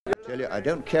tell you, I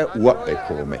don't care what they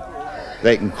call me.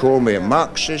 They can call me a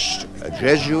Marxist, a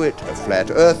Jesuit, a flat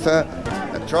earther,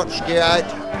 a Trotskyite,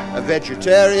 a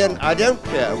vegetarian. I don't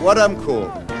care what I'm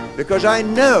called, because I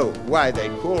know why they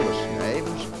call us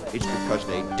names. It's because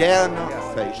they dare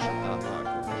not face our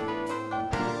arguments.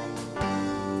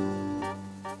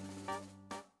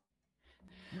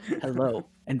 Hello,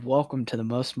 and welcome to the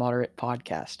Most Moderate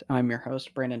Podcast. I'm your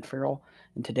host, Brandon Farrell,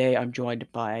 and today I'm joined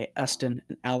by Eston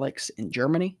and Alex in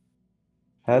Germany.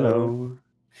 Hello.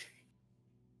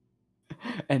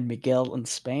 And Miguel in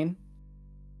Spain.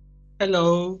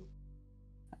 Hello.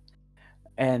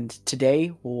 And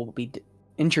today we'll be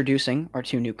introducing our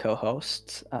two new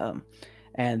co-hosts,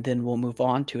 and then we'll move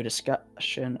on to a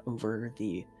discussion over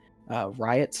the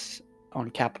riots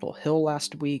on Capitol Hill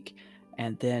last week,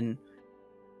 and then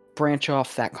branch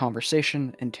off that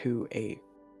conversation into a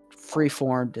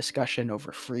free-form discussion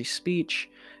over free speech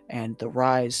and the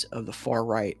rise of the far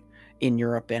right in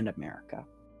Europe and America.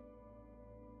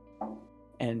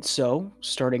 And so,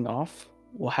 starting off,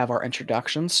 we'll have our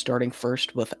introductions, starting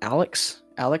first with Alex.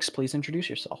 Alex, please introduce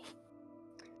yourself.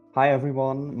 Hi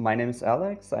everyone, my name is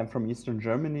Alex. I'm from Eastern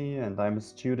Germany and I'm a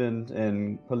student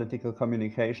in political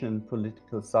communication and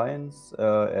political science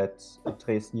at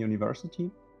Dresden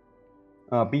University.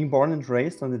 Being born and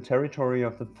raised on the territory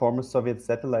of the former Soviet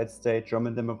satellite state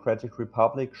German Democratic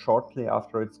Republic shortly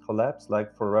after its collapse,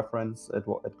 like for reference, it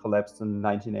collapsed in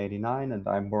 1989 and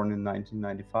I'm born in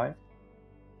 1995.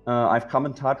 I've come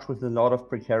in touch with a lot of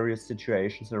precarious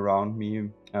situations around me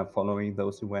following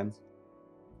those events.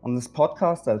 On this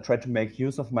podcast, I'll try to make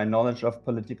use of my knowledge of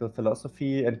political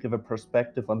philosophy and give a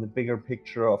perspective on the bigger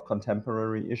picture of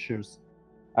contemporary issues.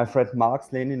 I've read Marx,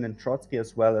 Lenin, and Trotsky,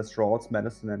 as well as Rawls,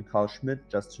 Madison, and Carl Schmitt,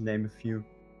 just to name a few.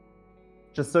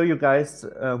 Just so you guys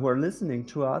who are listening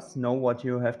to us know what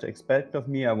you have to expect of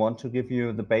me, I want to give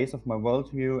you the base of my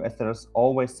worldview, as there's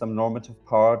always some normative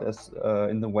part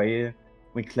in the way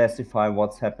we classify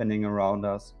what's happening around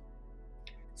us.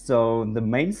 So the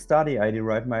main study I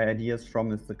derive my ideas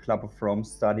from is the Club of Rome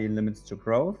study Limits to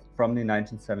Growth from the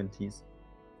 1970s.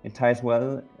 It ties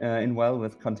well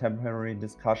with contemporary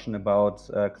discussion about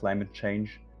climate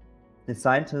change. The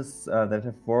scientists that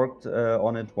have worked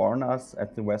on it warn us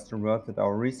at the Western world that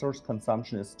our resource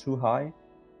consumption is too high,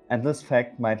 and this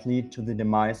fact might lead to the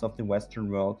demise of the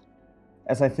Western world.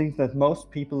 As I think that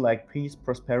most people like peace,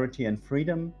 prosperity, and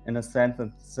freedom, in a sense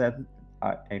that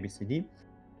ABCD,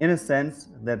 in a sense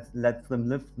that lets them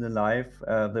live the life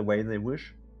the way they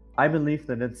wish, I believe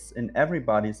that it's in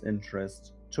everybody's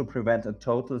interest to prevent a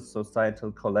total societal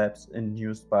collapse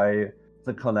induced by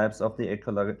the collapse of the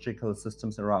ecological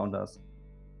systems around us.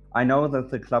 I know that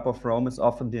the Club of Rome is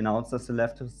often denounced as a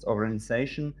leftist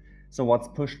organization, so what's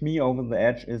pushed me over the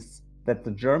edge is that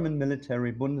the German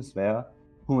military Bundeswehr,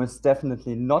 who is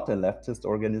definitely not a leftist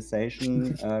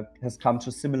organization, has come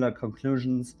to similar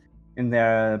conclusions in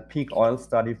their peak oil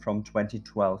study from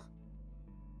 2012.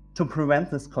 To prevent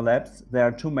this collapse, there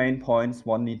are two main points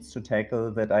one needs to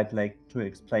tackle that I'd like to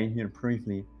explain here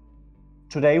briefly.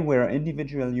 Today, we're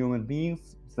individual human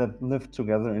beings that live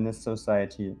together in a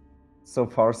society. So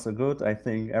far, so good. I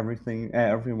think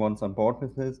everyone's on board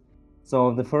with this.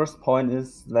 So the first point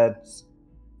is that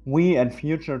we and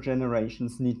future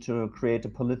generations need to create a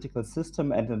political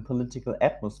system and a political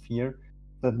atmosphere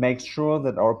that makes sure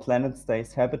that our planet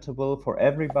stays habitable for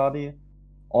everybody,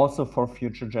 also for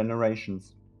future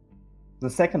generations. The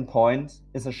second point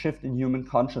is a shift in human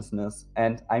consciousness,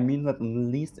 and I mean that in the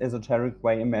least esoteric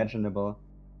way imaginable.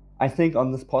 I think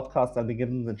on this podcast I'll be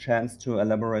given the chance to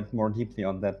elaborate more deeply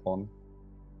on that one.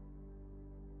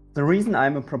 The reason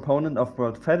I'm a proponent of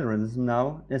world federalism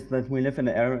now is that we live in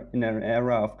an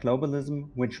era of globalism,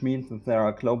 which means that there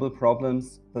are global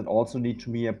problems that also need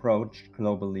to be approached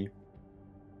globally.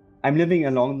 I'm living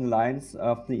along the lines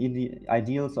of the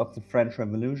ideals of the French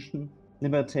Revolution: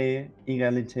 liberté,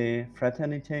 égalité,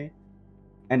 fraternité.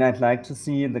 And I'd like to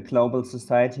see the global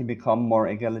society become more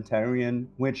egalitarian,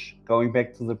 which, going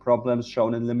back to the problems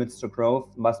shown in Limits to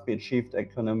Growth, must be achieved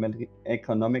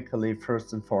economically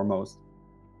first and foremost.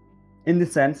 In the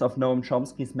sense of Noam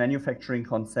Chomsky's manufacturing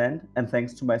consent, and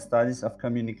thanks to my studies of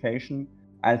communication,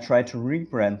 I'll try to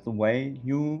rebrand the way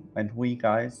you and we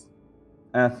guys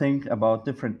think about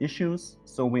different issues,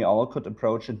 so we all could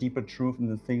approach a deeper truth in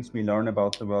the things we learn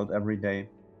about the world every day.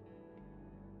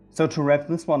 So to wrap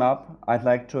this one up, I'd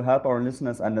like to help our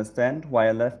listeners understand why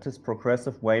a leftist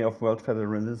progressive way of world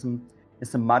federalism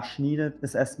is as much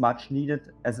needed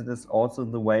as it is also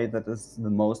the way that is the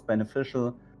most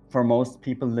beneficial for most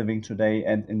people living today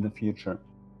and in the future.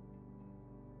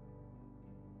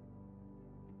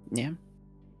 Yeah.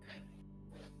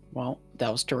 Well,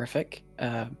 That was terrific.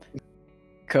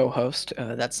 Co-host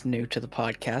that's new to the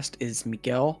podcast is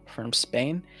Miguel from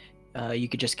Spain. You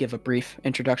could just give a brief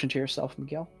introduction to yourself,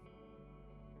 Miguel.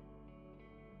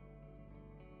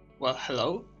 Well,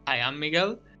 hello. I am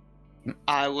Miguel.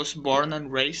 I was born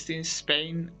and raised in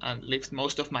Spain and lived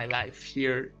most of my life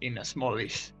here in a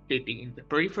smallish city in the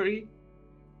periphery.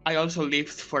 I also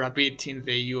lived for a bit in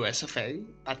the US of A,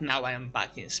 but now I am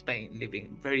back in Spain,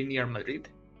 living very near Madrid.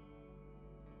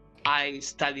 I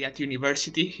study at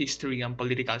university history and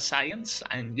political science,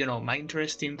 and my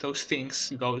interest in those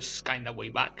things goes kind of way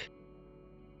back.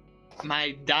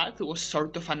 My dad was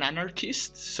sort of an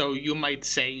anarchist, so you might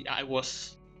say I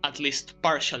was at least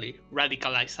partially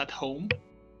radicalized at home.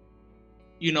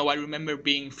 I remember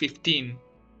being 15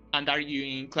 and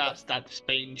arguing in class that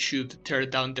Spain should tear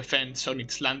down the fence on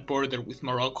its land border with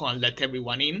Morocco and let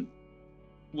everyone in,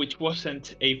 which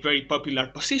wasn't a very popular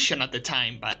position at the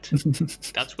time, but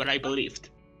that's what I believed.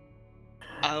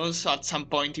 Also, at some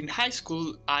point in high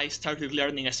school, I started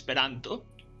learning Esperanto,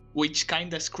 which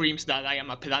kinda screams that I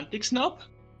am a pedantic snob,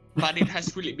 but it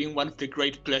has really been one of the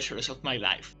great pleasures of my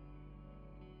life.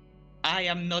 I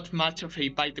am not much of a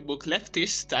by-the-book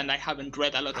leftist, and I haven't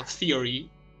read a lot of theory.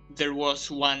 There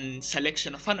was one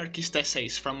selection of anarchist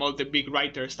essays from all the big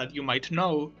writers that you might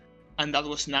know, and that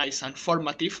was nice and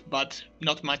formative, but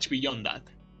not much beyond that.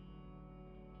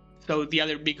 So the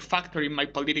other big factor in my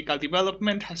political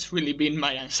development has really been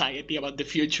my anxiety about the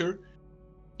future,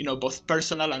 both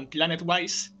personal and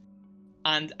planet-wise.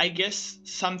 And I guess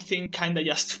something kinda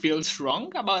just feels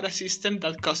wrong about a system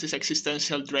that causes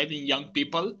existential dread in young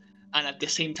people, and at the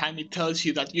same time it tells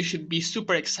you that you should be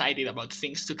super excited about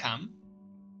things to come.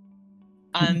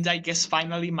 And I guess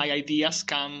finally my ideas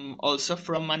come also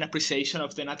from an appreciation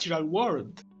of the natural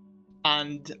world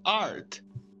and art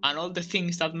and all the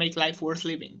things that make life worth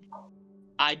living.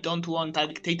 I don't want a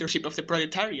dictatorship of the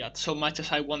proletariat so much as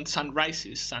I want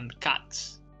sunrises and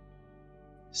cats.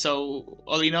 So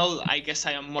all in all, I guess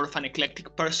I am more of an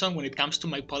eclectic person when it comes to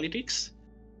my politics.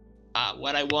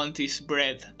 What I want is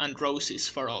bread and roses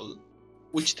for all,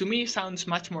 which to me sounds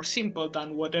much more simple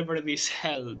than whatever this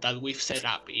hell that we've set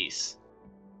up is.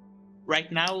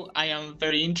 Right now, I am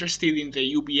very interested in the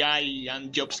UBI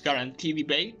and jobs guarantee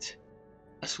debate,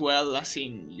 as well as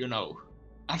in,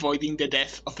 avoiding the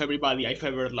death of everybody I've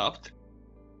ever loved.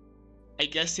 I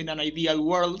guess in an ideal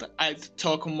world, I'd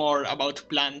talk more about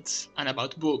plants and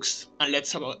about books, and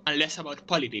less about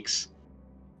politics.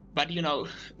 But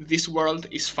this world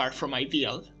is far from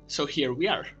ideal, so here we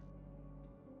are.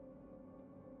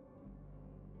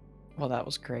 Well, that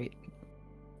was great.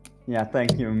 Yeah,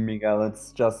 thank you, Miguel.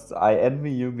 It's just, I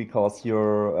envy you because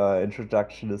your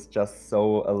introduction is just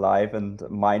so alive and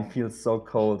mine feels so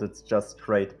cold. It's just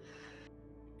great.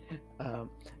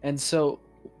 And so,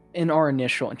 in our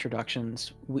initial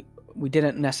introductions, we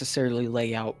didn't necessarily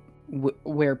lay out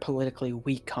where politically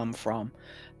we come from.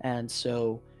 And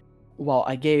so, while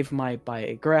I gave my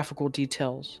biographical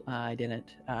details, I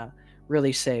didn't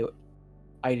really say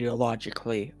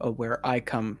ideologically where I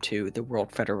come to the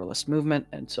World Federalist Movement,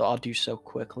 and so I'll do so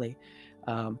quickly.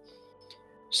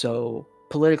 So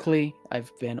politically,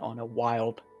 I've been on a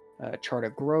wild chart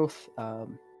of growth.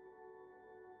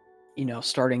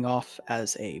 Starting off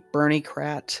as a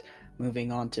Bernie-crat,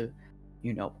 moving on to,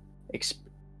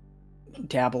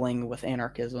 dabbling with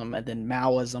anarchism, and then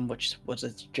Maoism, which was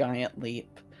a giant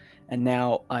leap, and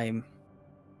now I'm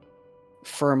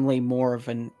firmly more of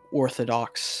an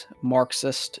orthodox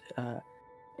Marxist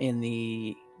in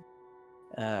the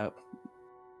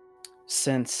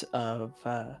sense of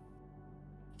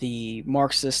the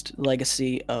Marxist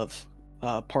legacy of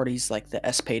parties like the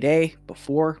SPD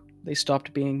before they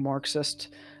stopped being Marxist,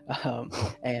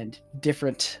 and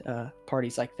different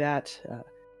parties like that.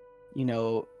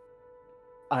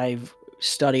 I've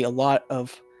studied a lot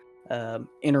of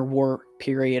interwar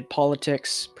period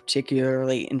politics,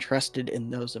 particularly interested in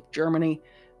those of Germany.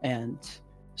 And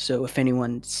so if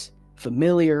anyone's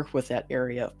familiar with that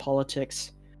area of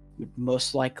politics, you'd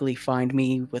most likely find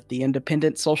me with the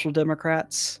Independent Social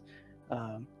Democrats.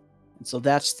 And so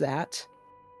that's that.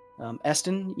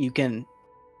 Eston, you can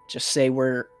just say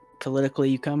where politically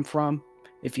you come from.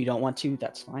 If you don't want to,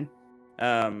 that's fine.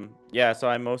 So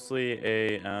I'm mostly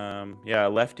a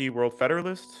lefty World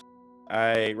Federalist.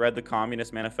 I read the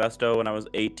Communist Manifesto when I was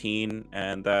 18,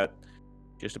 and that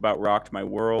just about rocked my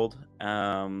world.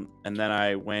 And then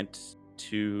I went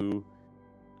to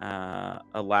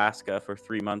Alaska for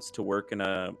 3 months to work in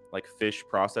a fish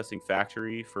processing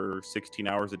factory for 16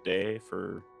 hours a day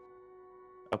for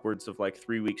upwards of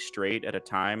 3 weeks straight at a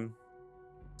time.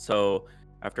 So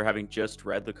after having just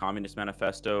read the Communist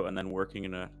Manifesto and then working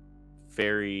in a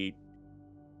very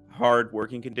hard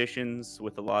working conditions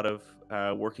with a lot of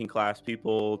working class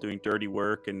people doing dirty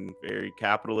work and very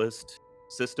capitalist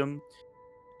system.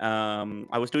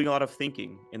 I was doing a lot of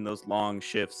thinking in those long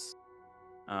shifts,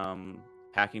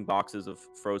 packing boxes of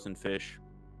frozen fish.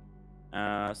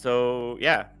 So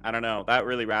yeah, I don't know. That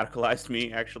really radicalized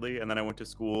me actually, and then I went to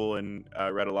school and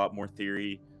read a lot more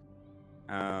theory,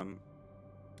 um,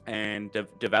 and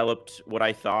developed what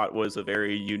I thought was a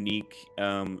very unique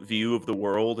view of the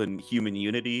world and human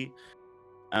unity.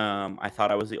 I thought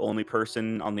I was the only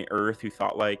person on the earth who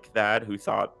thought like that, who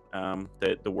thought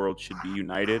that the world should be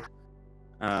united.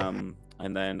 And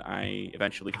then I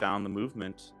eventually found the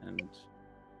movement and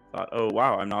thought, oh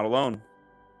wow, I'm not alone.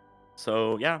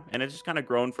 So yeah, and it's just kind of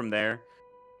grown from there.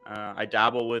 I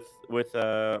dabble with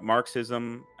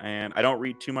Marxism, and I don't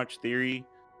read too much theory,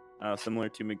 similar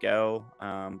to Miguel,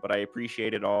 but I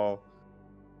appreciate it all.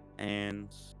 And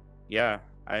yeah,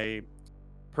 I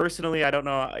personally, I don't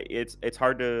know. It's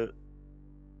hard to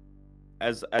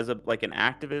as a like an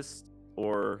activist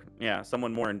or yeah,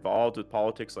 someone more involved with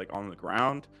politics, like on the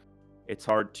ground. It's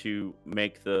hard to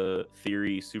make the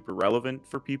theory super relevant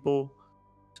for people.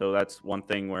 So that's one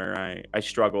thing where I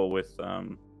struggle with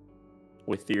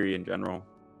theory in general,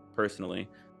 personally,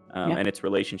 Yeah. and its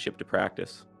relationship to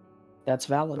practice. That's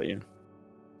valid. But yeah,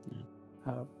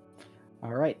 Uh,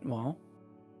 all right. Well,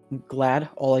 I'm glad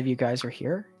all of you guys are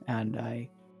here, and I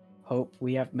hope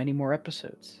we have many more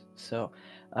episodes. So,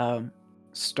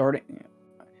 starting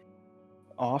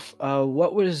off,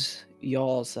 what was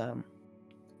y'all's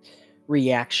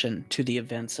reaction to the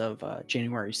events of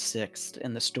January 6th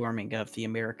and the storming of the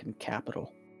American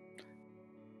Capitol?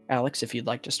 Alex, if you'd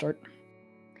like to start.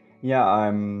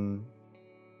 Yeah,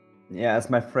 as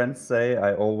my friends say,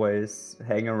 I always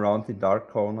hang around the dark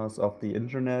corners of the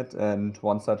internet, and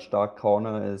one such dark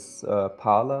corner is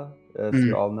Parler, as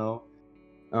you all know.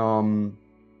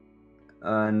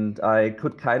 And I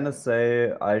could kind of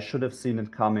say I should have seen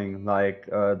it coming. Like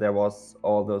there was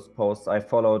all those posts. I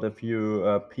followed a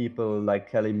few people like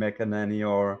Kelly McEnany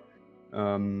or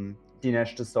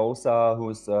Dinesh D'Souza,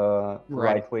 who's a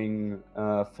Right. right-wing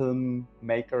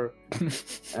filmmaker.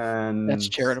 And That's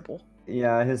charitable.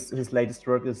 yeah, his latest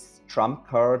work is Trump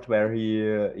Card, where he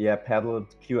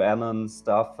peddled QAnon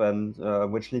stuff, and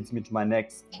which leads me to my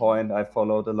next point. I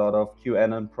followed a lot of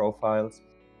QAnon profiles,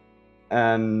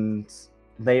 and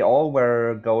they all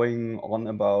were going on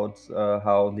about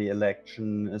how the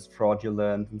election is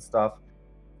fraudulent and stuff,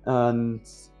 and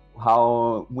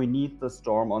how we need the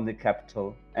storm on the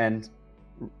Capitol. And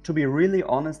to be really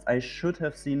honest, I should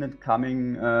have seen it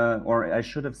coming, or I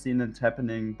should have seen it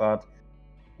happening, but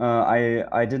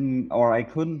I didn't, or I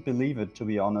couldn't believe it, to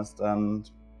be honest. And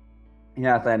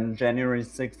yeah, then January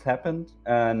 6th happened,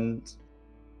 and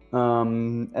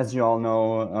as you all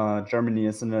know, Germany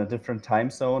is in a different time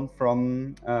zone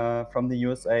from the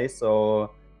USA, so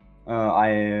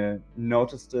I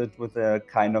noticed it with a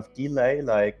kind of delay,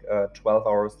 like 12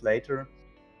 hours later.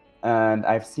 And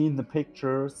I've seen the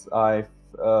pictures.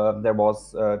 There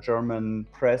was German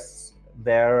press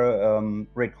there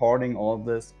recording all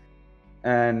this,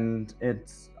 and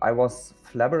I was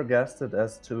flabbergasted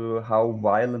as to how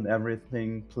violent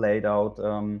everything played out.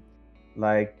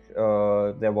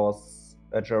 There was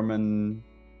a German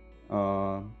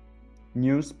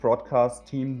news broadcast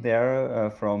team there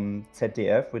from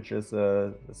ZDF, which is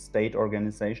a state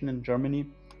organization in Germany,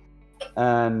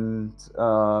 and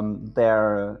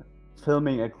their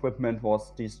filming equipment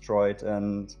was destroyed.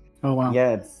 And Oh wow.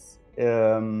 yeah, it's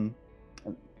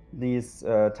these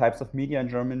types of media in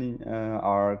Germany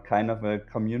are kind of a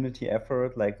community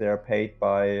effort, like they're paid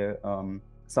by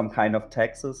some kind of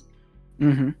taxes.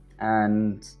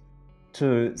 And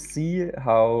to see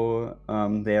how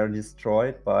they are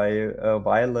destroyed by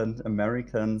violent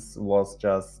Americans was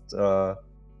just,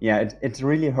 it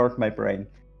really hurt my brain.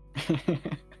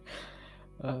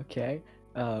 Okay.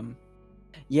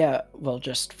 Yeah, well,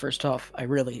 just first off, I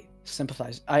really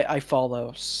sympathize. I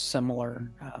follow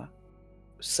similar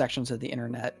sections of the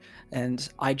internet, and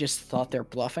I just thought they're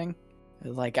bluffing.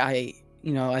 Like I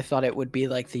thought it would be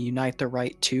like the Unite the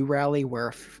Right 2 rally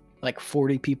where like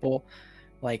 40 people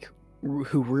like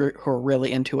who are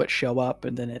really into it show up,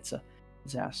 and then it's a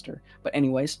disaster. But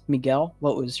anyways, Miguel,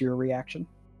 what was your reaction?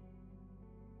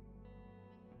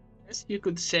 Yes, you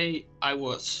could say I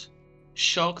was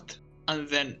shocked and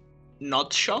then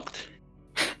not shocked,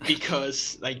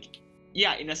 because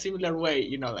in a similar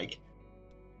way,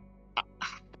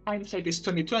 hindsight is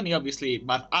 2020, obviously,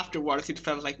 but afterwards it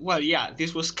felt like, well, yeah,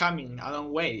 this was coming a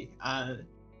long way.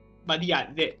 But yeah,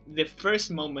 the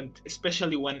first moment,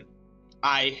 especially when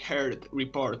I heard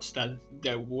reports that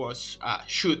there was a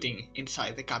shooting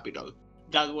inside the Capitol,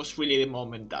 that was really the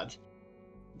moment that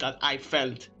I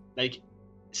felt like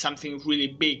something really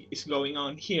big is going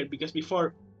on here, because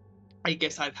before I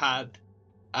guess I had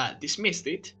dismissed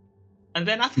it, and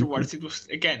then afterwards it was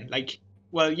again like,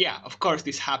 well, yeah, of course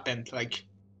this happened. Like,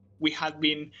 we had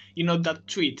been, that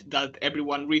tweet that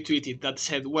everyone retweeted that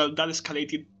said, well, that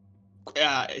escalated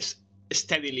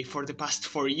steadily for the past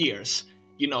 4 years.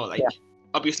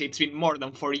 Obviously it's been more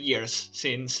than 4 years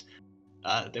since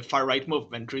the far right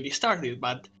movement really started,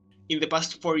 but in the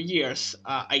past 4 years,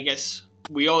 I guess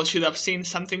we all should have seen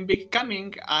something big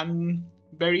coming, and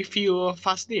very few of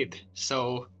us did.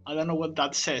 So I don't know what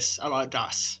that says about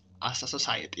us as a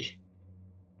society.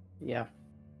 Yeah.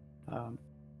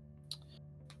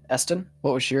 Eston,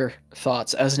 what was your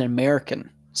thoughts as an American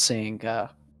seeing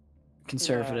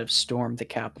conservatives storm the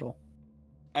Capitol?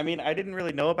 I mean, I didn't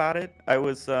really know about it. I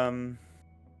was, I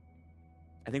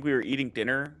think we were eating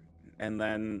dinner, and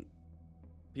then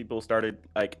people started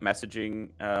like messaging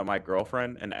my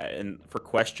girlfriend and for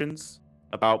questions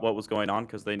about what was going on,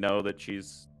 because they know that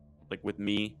she's like with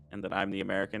me and that I'm the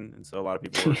American, and so a lot of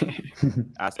people were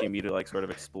asking me to like sort of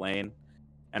explain.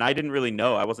 And I didn't really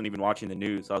know. I wasn't even watching the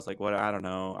news. I was like, what? I don't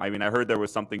know. I mean, I heard there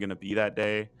was something going to be that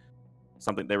day,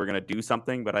 something they were going to do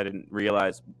something, but I didn't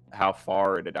realize how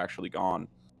far it had actually gone.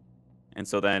 And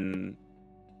so then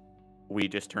we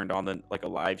just turned on a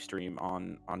live stream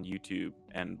on YouTube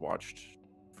and watched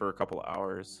for a couple of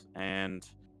hours. And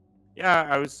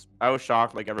yeah, I was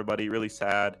shocked, like everybody, really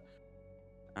sad.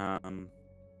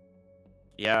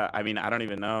 Yeah, I mean, I don't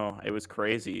even know. It was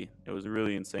crazy. It was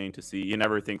really insane to see. You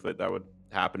never think that would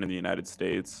happen in the United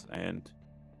States, and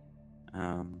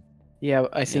yeah,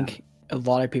 I think a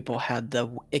lot of people had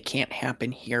the "it can't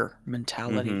happen here"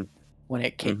 mentality when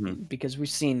it came, because we've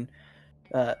seen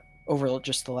over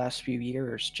just the last few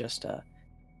years just a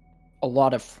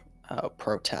lot of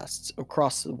protests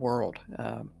across the world.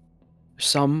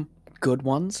 Some good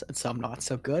ones and some not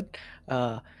so good,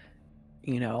 and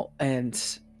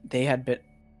they had been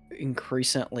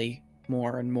increasingly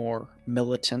more and more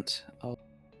militant, I'll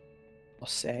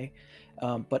say.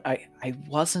 But I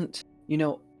wasn't,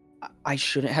 I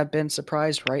shouldn't have been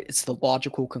surprised, right? It's the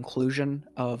logical conclusion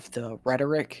of the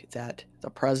rhetoric that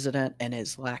the president and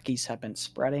his lackeys have been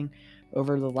spreading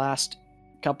over the last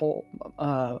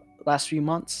few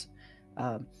months.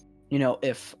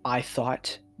 If I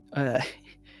thought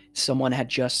someone had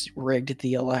just rigged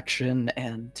the election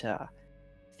and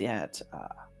that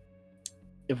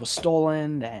it was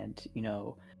stolen, and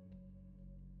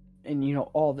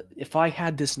if I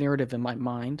had this narrative in my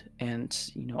mind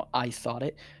and I thought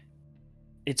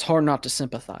it's hard not to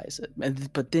sympathize it.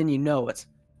 But then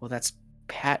that's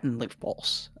patently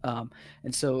false.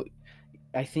 And so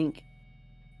I think,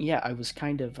 yeah, I was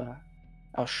kind of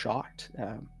I was shocked,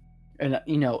 and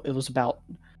it was about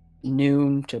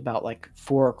noon to about like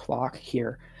 4 o'clock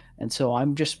here, and so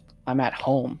I'm at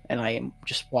home and I am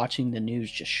just watching the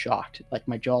news, just shocked. Like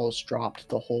my jaw was dropped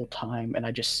the whole time, and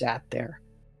I just sat there,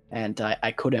 and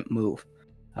I couldn't move.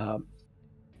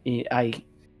 It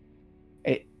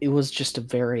was just a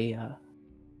very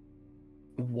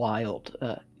wild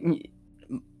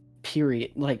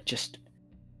period. Like, just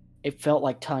it felt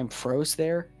like time froze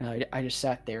there, and I just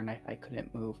sat there and I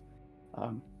couldn't move.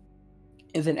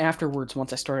 And then afterwards,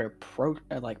 once I started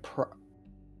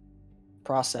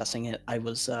processing it, I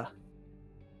was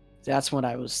that's when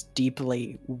I was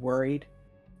deeply worried.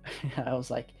 I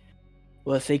was like,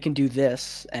 well, if they can do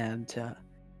this, and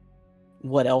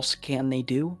what else can they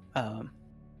do?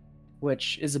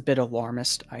 Which is a bit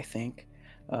alarmist, I think.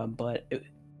 But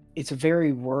it's a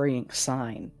very worrying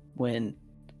sign when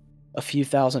a few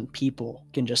thousand people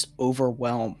can just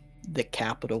overwhelm the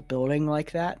Capitol building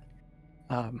like that.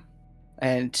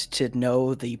 And to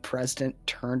know the president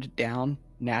turned down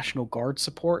National Guard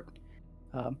support.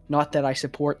 Not that I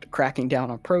support cracking down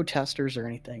on protesters or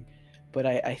anything, but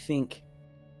I think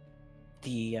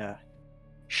the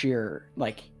sheer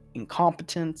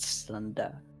incompetence and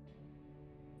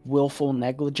willful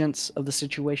negligence of the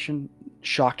situation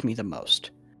shocked me the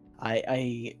most.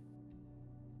 I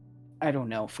don't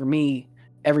know. For me,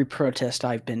 every protest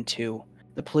I've been to,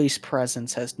 the police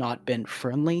presence has not been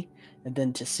friendly, and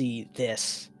then to see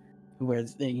this, where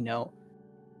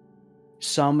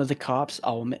some of the cops,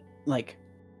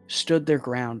 stood their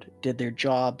ground, did their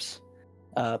jobs,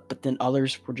 but then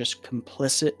others were just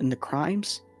complicit in the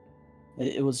crimes.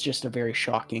 It was just a very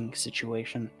shocking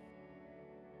situation.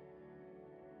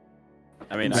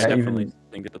 I mean, I definitely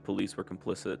think that the police were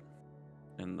complicit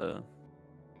in the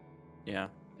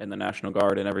National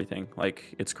Guard and everything.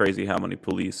 Like, it's crazy how many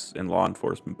police and law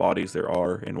enforcement bodies there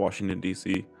are in Washington,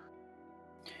 D.C.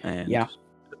 And yeah,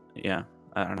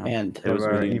 I don't know. And It There was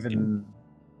were really even insane.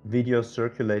 videos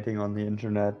circulating on the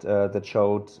internet that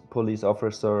showed police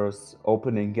officers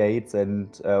opening gates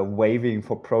and waving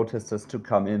for protesters to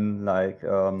come in.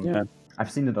 Yeah.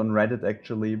 I've seen it on Reddit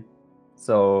actually.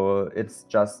 So it's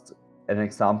just an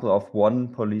example of one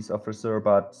police officer,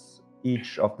 but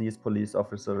each of these police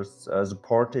officers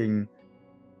supporting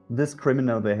this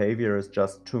criminal behavior is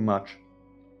just too much.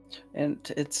 And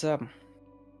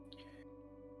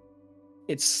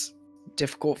it's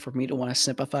difficult for me to want to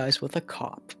sympathize with a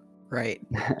cop, right?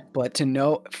 But to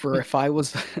know for if I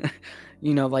was,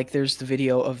 like there's the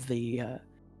video of the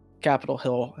Capitol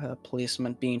Hill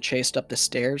policeman being chased up the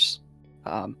stairs,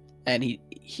 and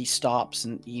he stops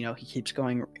and he keeps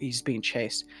going. He's being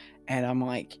chased, and I'm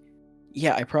like,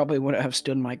 yeah, I probably wouldn't have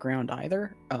stood my ground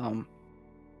either.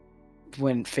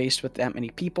 When faced with that many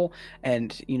people,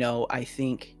 and I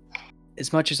think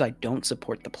as much as I don't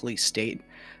support the police state,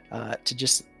 to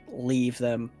just leave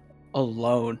them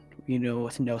alone,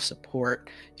 with no support,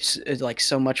 it's like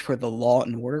so much for the law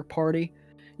and order party.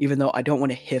 Even though I don't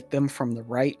want to hit them from the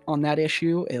right on that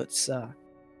issue, it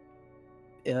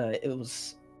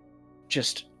was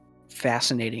just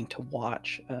fascinating to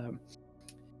watch,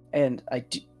 and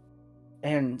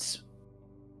and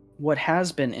what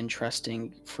has been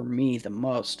interesting for me the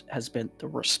most has been the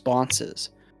responses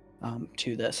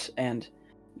to this, and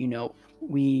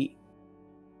we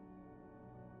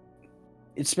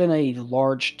it's been a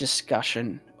large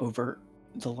discussion over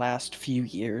the last few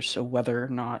years, so whether or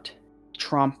not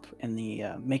Trump and the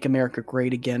Make America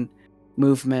Great Again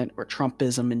movement, or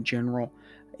Trumpism in general,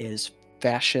 is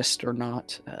fascist or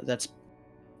not. That's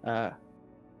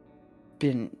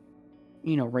been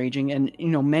raging, and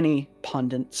many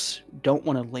pundits don't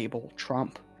want to label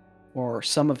Trump or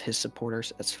some of his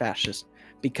supporters as fascist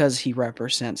because he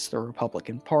represents the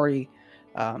Republican Party,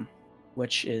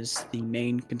 which is the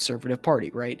main conservative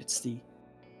party, right?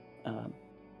 Um,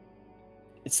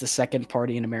 it's the second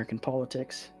party in American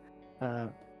politics.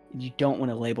 You don't want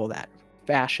to label that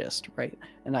fascist, right?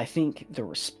 And I think the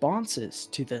responses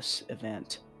to this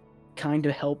event kind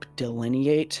of help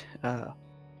delineate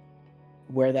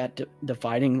where that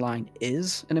dividing line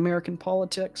is in American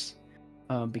politics,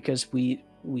 because we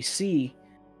see,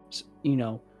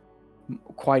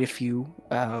 quite a few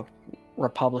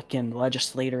Republican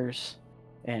legislators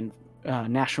and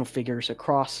national figures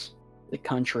across the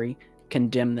country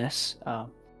condemn this, and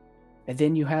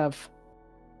then you have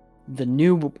the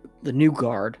new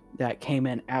guard that came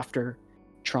in after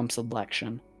Trump's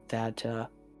election that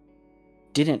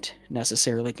didn't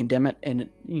necessarily condemn it, and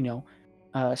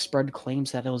spread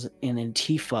claims that it was an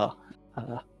Antifa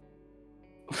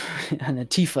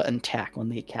attack on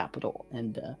the Capitol,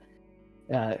 and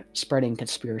spreading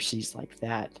conspiracies like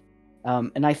that.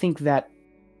 And I think that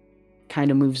kind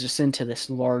of moves us into this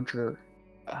larger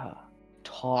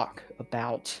talk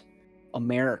about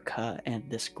America and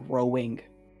this growing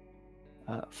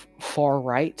far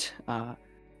right.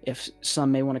 If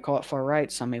some may want to call it far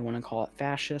right, some may want to call it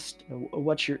fascist.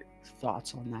 What's your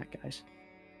thoughts on that, guys?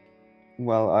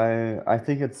 Well, I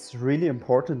think it's really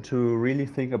important to really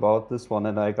think about this one,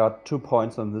 and I got 2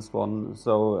 points on this one.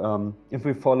 So, if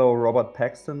we follow Robert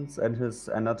Paxton's and his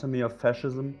Anatomy of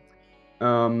Fascism,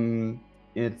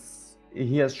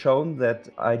 he has shown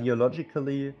that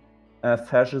ideologically,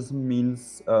 fascism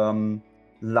means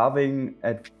loving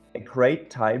at a great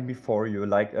time before you.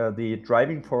 Like the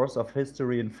driving force of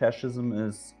history in fascism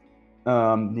is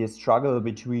the struggle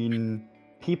between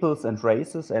peoples and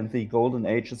races, and the golden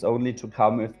age is only to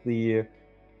come if the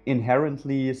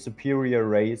inherently superior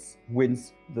race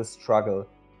wins the struggle.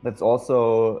 That's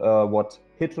also what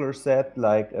Hitler said,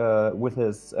 like with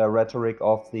his rhetoric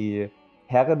of the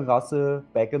Herrenrasse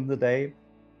back in the day.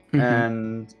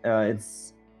 And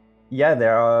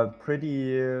there are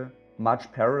pretty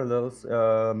much parallels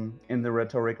in the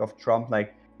rhetoric of Trump,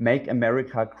 like "Make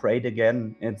America Great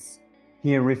Again."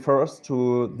 He refers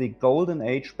to the golden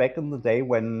age back in the day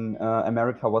when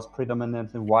America was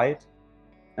predominantly white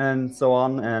and so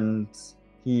on, and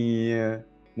he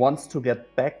wants to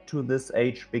get back to this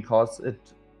age because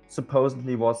it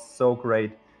supposedly was so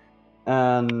great.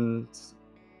 And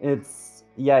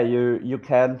you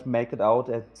can't make it out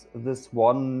at this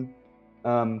one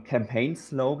campaign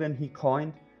slogan he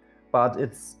coined, but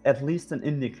it's at least an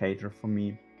indicator for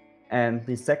me. And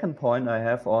the second point I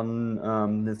have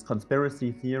on this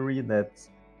conspiracy theory that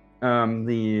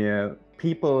the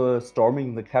people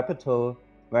storming the Capitol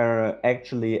were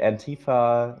actually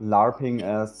Antifa LARPing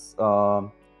as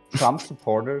Trump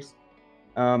supporters.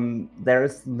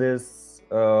 There's this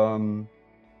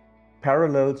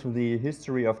parallel to the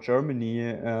history of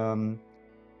Germany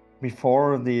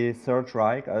before the Third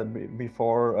Reich,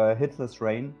 before Hitler's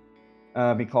reign,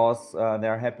 because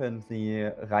there happened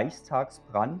the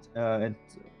Reichstagsbrand.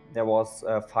 There was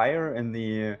a fire in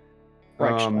the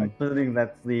Reichstag. building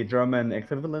that's the German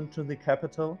equivalent to the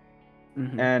Capitol.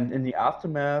 Mhm. And in the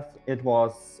aftermath, it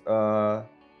was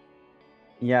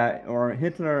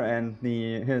Hitler and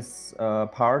his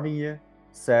party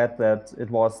said that it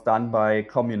was done by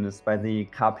communists, by the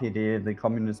KPD, the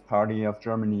Communist Party of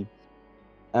Germany,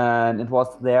 and it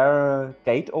was their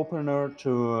gate opener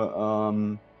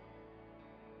to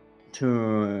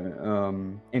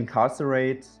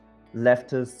incarcerate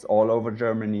leftists all over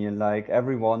Germany, like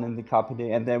everyone in the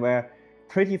KPD, and there were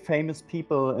pretty famous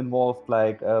people involved,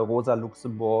 like Rosa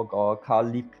Luxemburg or Karl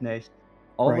Liebknecht.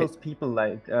 All Right. those people,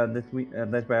 like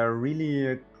that were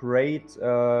really great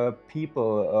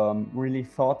people, really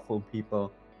thoughtful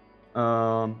people.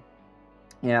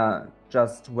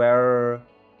 Just were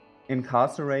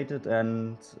incarcerated,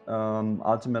 and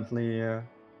ultimately a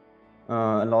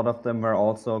lot of them were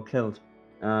also killed.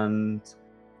 And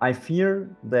I fear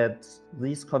that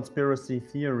these conspiracy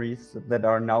theories that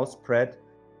are now spread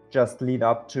just lead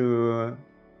up to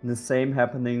the same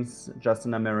happenings just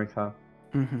in America.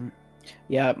 Hmm.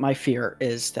 Yeah, my fear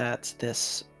is that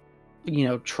this,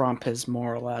 Trump has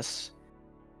more or less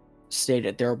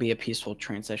stated there will be a peaceful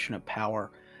transition of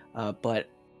power, but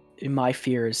my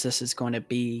fear is this is going to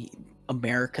be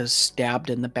America's stabbed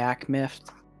in the back myth.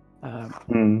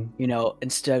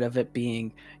 Instead of it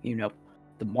being,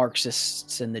 the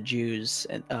Marxists and the Jews,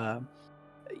 and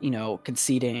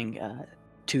conceding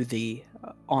to the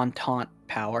Entente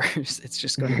powers, it's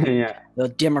just going to be Yeah. the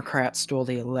Democrats stole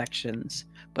the elections,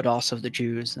 but also the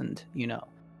Jews and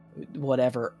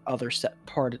whatever other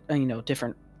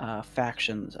different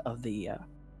factions of the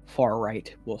far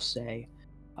right will say.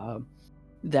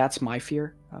 That's my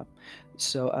fear.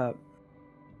 So,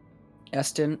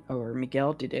 Eston or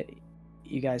Miguel,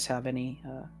 you guys have any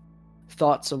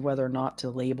thoughts of whether or not to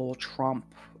label Trump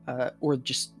or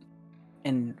just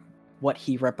in what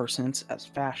he represents as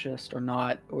fascist or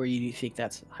not, or you think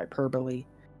that's hyperbole?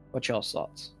 What's y'all's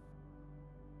thoughts?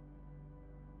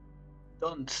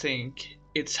 Don't think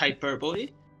it's hyperbole.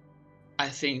 I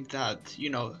think that,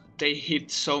 they hit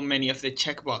so many of the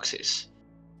checkboxes.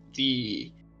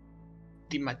 The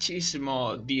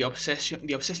machismo, the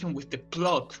obsession with the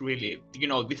plot, really.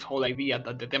 This whole idea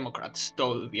that the Democrats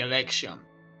stole the election.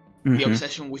 The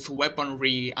obsession with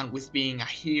weaponry and with being a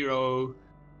hero.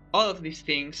 All of these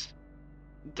things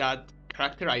that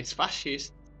characterize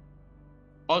fascists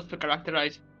also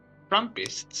characterize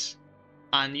Trumpists.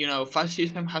 And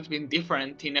fascism has been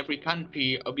different in every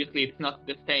country. Obviously, it's not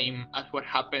the same as what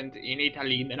happened in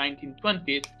Italy in the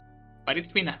 1920s, but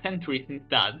it's been a century since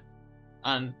that.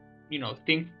 And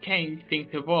things change, things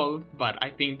evolve, but I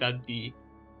think that the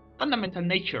fundamental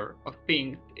nature of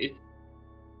things is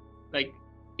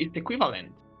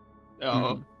equivalent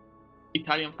of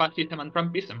Italian fascism and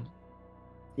Trumpism.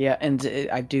 Yeah, and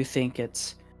I do think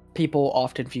it's people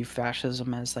often view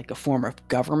fascism as like a form of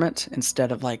government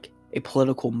instead of like a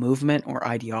political movement or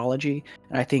ideology.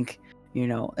 And I think,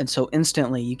 and so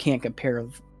instantly you can't compare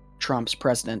Trump's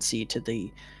presidency to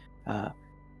the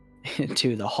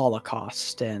to the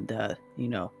Holocaust and the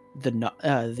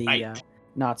Right.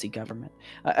 Nazi government.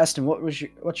 Eston,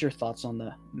 what's your thoughts on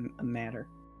the matter?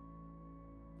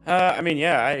 I mean,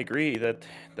 yeah, I agree that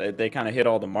they kind of hit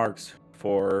all the marks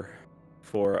for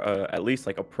at least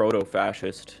like a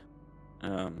proto-fascist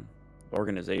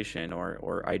organization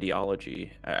or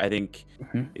ideology. I think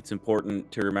it's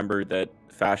important to remember that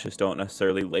fascists don't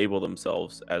necessarily label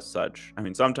themselves as such. I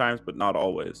mean, sometimes, but not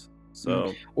always.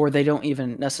 So Or they don't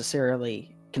even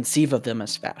necessarily conceive of them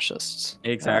as fascists.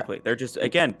 exactly, they're just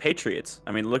again patriots.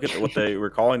 I mean, look at what they were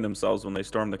calling themselves when they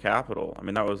stormed the Capitol. I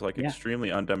mean, that was like Yeah.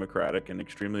 extremely undemocratic and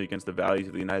extremely against the values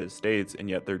of the United States, and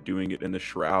yet they're doing it in the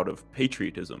shroud of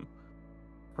patriotism.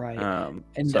 Right.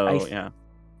 And So yeah.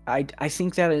 I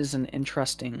think that is an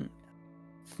interesting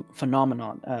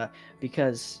phenomenon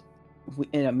because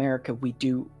in America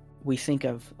we think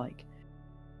of like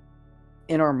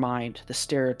in our mind the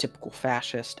stereotypical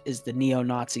fascist is the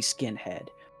neo-Nazi skinhead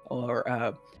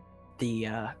or the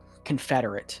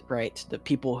Confederate, right? The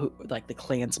people who like the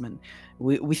Klansmen.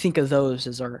 We think of those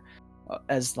as our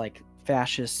as like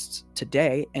fascists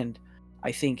today, and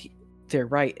I think they're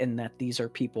right in that these are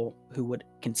people who would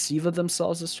conceive of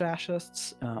themselves as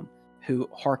fascists, who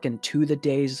hearken to the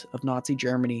days of Nazi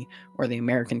Germany or the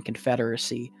American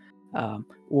Confederacy,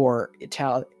 or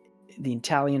the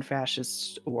Italian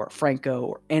fascists, or Franco,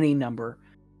 or any number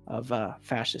of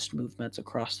fascist movements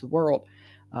across the world.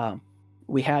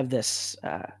 We have this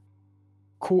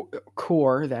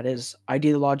core that is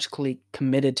ideologically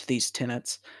committed to these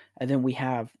tenets, and then we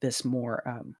have this more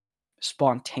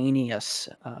spontaneous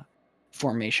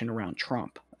formation around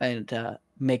Trump and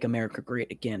 "Make America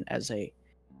Great Again" as a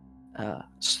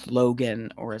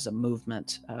slogan or as a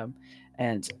movement.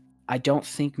 And I don't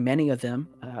think many of them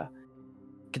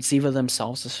conceive of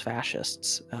themselves as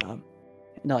fascists.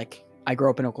 Like, I grew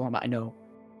up in Oklahoma. I know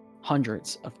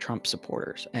hundreds of Trump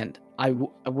supporters, and I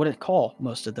wouldn't call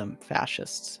most of them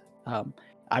fascists.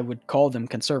 I would call them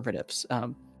conservatives.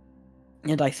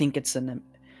 And I think it's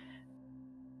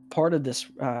part of this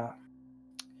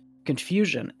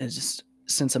confusion is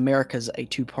since America's a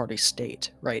two-party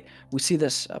state, right? We see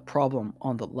this problem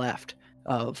on the left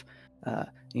of,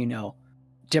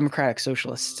 Democratic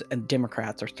Socialists and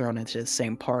Democrats are thrown into the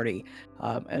same party,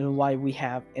 and why we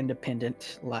have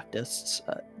independent leftists.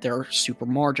 They're super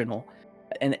marginal,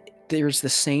 and there's the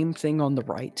same thing on the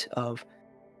right of,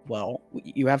 well,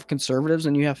 you have conservatives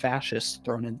and you have fascists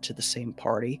thrown into the same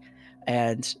party,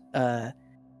 and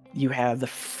you have the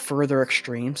further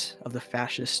extremes of the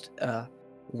fascist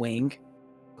wing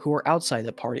who are outside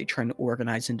the party trying to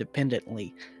organize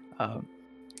independently.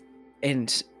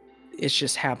 And it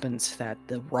just happens that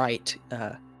the right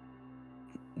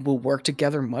will work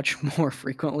together much more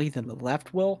frequently than the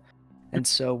left will. And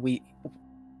so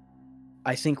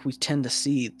I think we tend to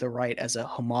see the right as a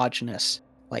homogenous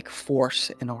like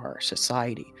force in our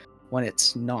society when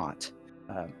it's not.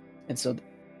 And so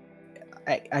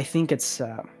I think it's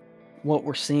what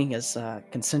we're seeing is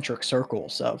concentric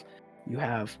circles of you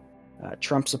have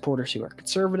Trump supporters who are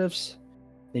conservatives,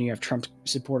 then you have Trump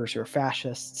supporters who are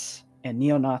fascists and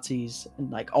neo-Nazis and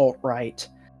like alt-right,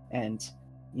 and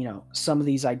some of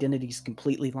these identities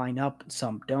completely line up and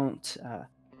some don't,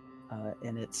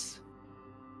 and it's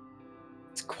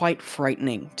quite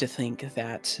frightening to think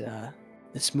that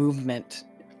this movement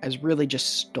has really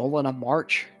just stolen a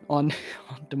march on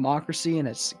democracy and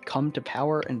has come to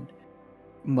power, and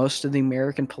most of the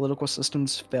American political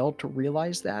systems failed to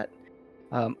realize that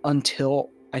until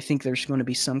I think there's going to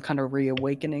be some kind of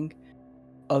reawakening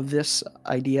of this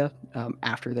idea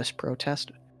after this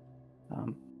protest.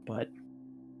 But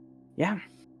yeah,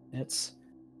 it's.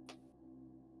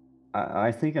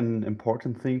 I think an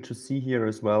important thing to see here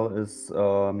as well is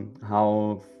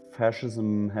how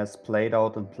fascism has played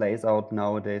out and plays out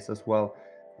nowadays as well.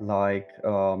 Like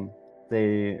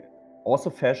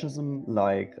fascism,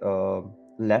 like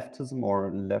leftism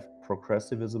or left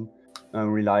progressivism,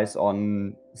 relies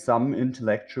on some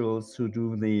intellectuals who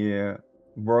do the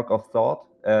work of thought,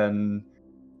 and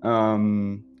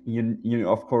you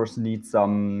of course need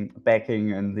some backing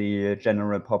in the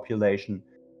general population.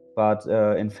 But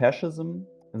in fascism,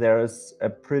 there is a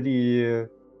pretty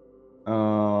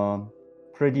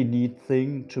neat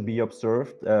thing to be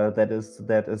observed.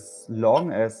 That is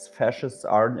long as fascists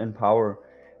aren't in power,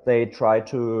 they try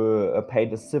to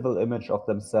paint a civil image of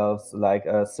themselves, like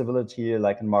civility,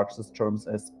 like in Marxist terms,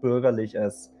 as bürgerlich,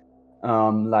 as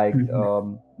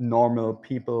normal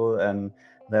people, and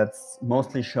that's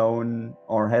mostly shown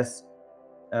or has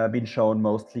been shown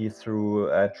mostly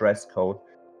through a dress code.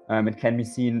 It can be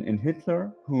seen in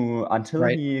Hitler, who, until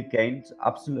Right. he gained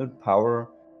absolute power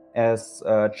as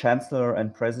chancellor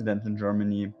and president in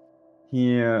Germany,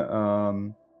 he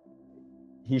has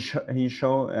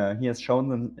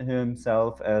shown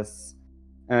himself as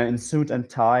in suit and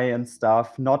tie and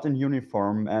stuff, not in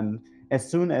uniform. And as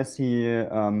soon as he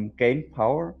gained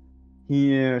power,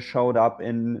 he showed up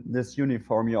in this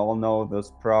uniform. You all know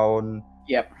this brown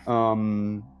Yep.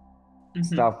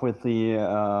 stuff with the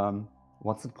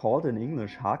what's it called in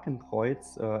English?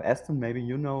 Hakenkreuz. Aston, maybe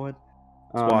you know it.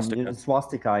 Swastika.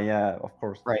 Swastika, yeah, of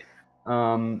course. Right.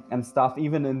 And stuff,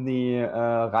 even in the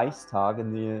Reichstag,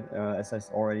 in the as I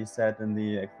already said, in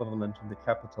the equivalent to the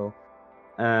capital.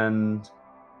 And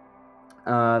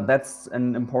that's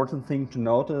an important thing to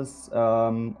notice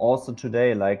also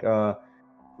today. Like,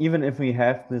 even if we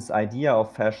have this idea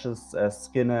of fascists as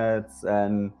skinheads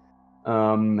and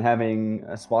having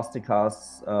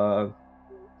swastikas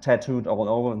tattooed all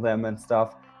over them and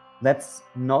stuff, that's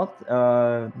not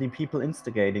the people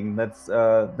instigating. That's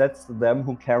them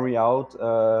who carry out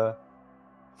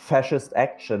fascist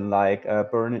action, like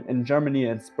burning in Germany.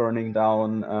 It's burning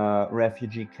down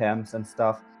refugee camps and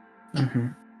stuff.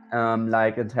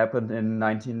 Like it happened in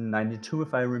 1992,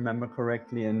 if I remember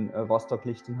correctly, in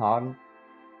Rostock-Lichtenhagen.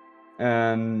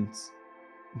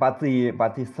 But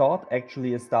the thought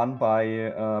actually is done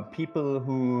by people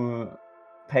who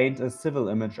paint a civil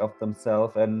image of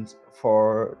themselves. And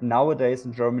for nowadays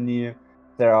in Germany,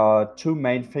 there are two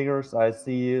main figures I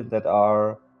see that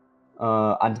are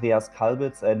Andreas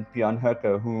Kalbitz and Björn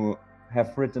Höcke, who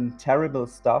have written terrible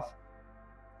stuff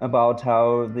about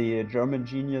how the German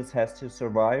genius has to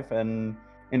survive, and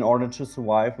in order to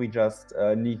survive, we just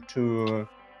need to,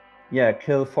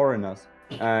 kill foreigners.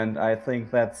 And I think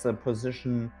that's a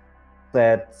position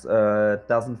that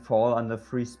doesn't fall under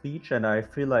free speech, and I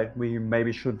feel like we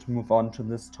maybe should move on to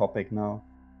this topic now.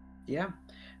 Yeah.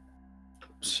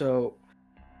 So,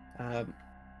 in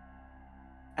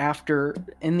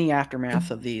the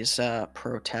aftermath of these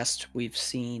protests, we've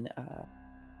seen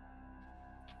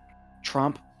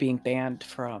Trump being banned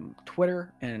from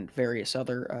Twitter and various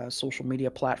other social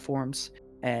media platforms,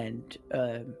 and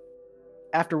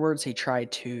afterwards he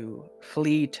tried to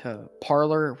flee to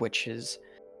Parler, which is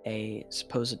a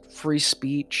supposed free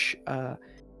speech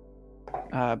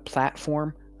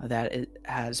platform that it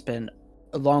has been,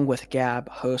 along with Gab,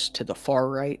 host to the far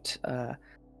right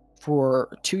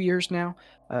for 2 years now.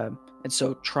 And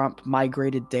so Trump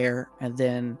migrated there, and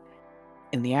then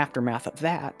in the aftermath of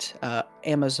that,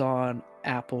 Amazon,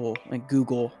 Apple, and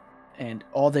Google, and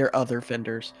all their other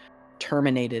vendors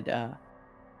terminated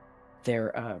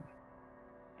their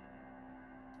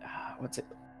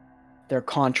their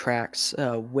contracts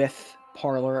with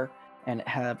Parler, and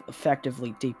have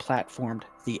effectively deplatformed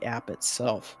the app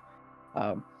itself.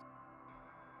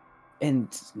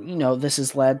 And this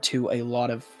has led to a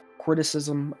lot of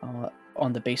criticism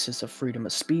on the basis of freedom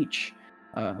of speech.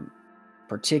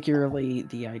 Particularly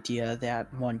the idea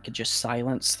that one could just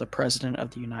silence the president of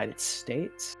the United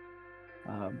States.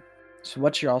 So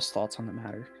what's y'all's thoughts on the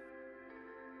matter?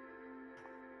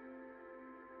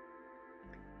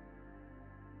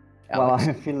 Well, Alex?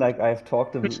 I feel like I've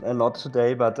talked a lot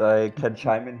today, but I can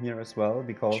chime in here as well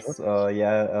because,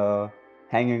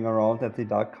 hanging around at the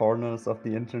dark corners of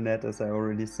the internet, as I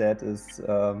already said, is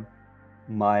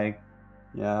my,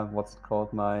 what's it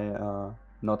called? My,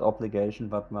 not obligation,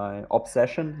 but my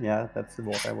obsession. Yeah, that's the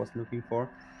word I was looking for.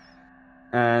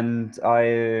 And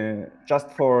I, just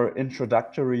for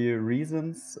introductory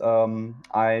reasons,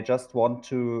 I just want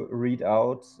to read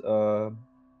out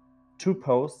 2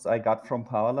 posts I got from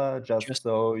Parler, just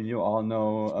so you all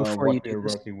know before you what do we're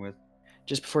this- working with.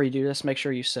 Just before you do this, make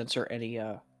sure you censor any.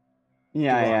 I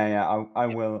Yeah.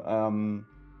 will.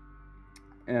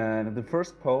 The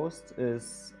first post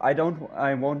is I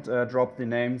won't drop the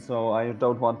name, so I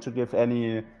don't want to give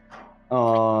any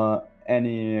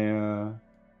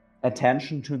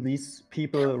attention to these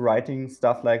people writing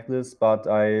stuff like this, but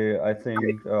I think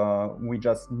we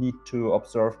just need to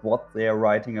observe what they are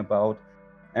writing about,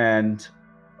 and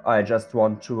I just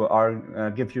want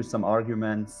to give you some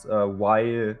arguments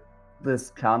why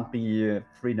this can't be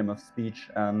freedom of speech,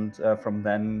 and from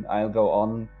then I'll go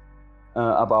on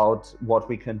about what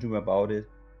we can do about it.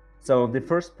 So the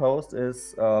first post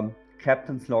is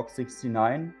Captain's Log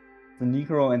 69. The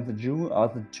Negro and the Jew are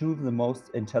the 2 of the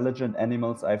most intelligent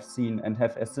animals I've seen and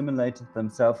have assimilated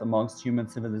themselves amongst human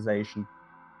civilization.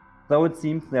 Though it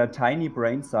seems their tiny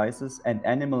brain sizes and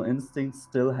animal instincts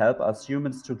still help us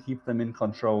humans to keep them in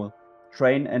control,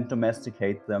 train and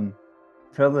domesticate them.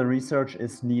 Further research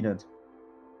is needed.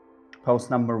 Post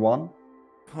number 1.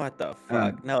 What the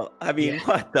fuck? No, I mean,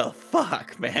 what the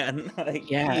fuck, man?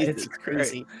 Like, Yeah, Jesus it's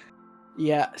crazy.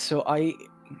 Yeah, so I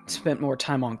spent more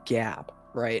time on Gab,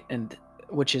 right? And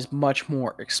which is much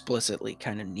more explicitly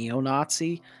kind of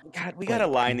neo-Nazi. God, we gotta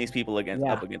line these people up against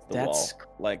the wall. that's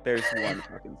Like, there's one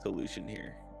fucking solution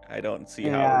here. I don't see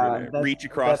how Yeah, we're gonna that's- reach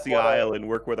across that's the what I- aisle and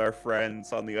work with our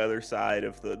friends on the other side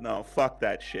of the. No, fuck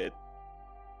that shit.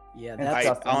 Yeah, That's that's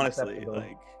just honestly, unacceptable.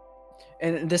 like,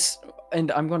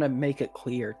 and I'm going to make it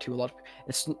clear to a lot of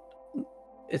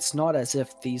it's not as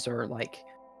if these are like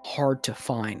hard to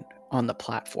find on the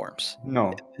platforms.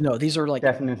 No, these are like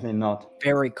definitely not.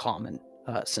 very common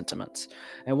sentiments.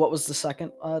 And what was the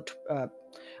second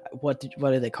what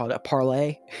do they call it? A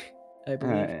parlay, I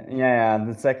believe.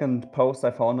 The second post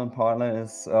I found on Parler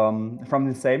is from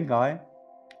the same guy.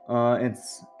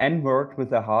 It's N-word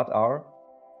with a hard R.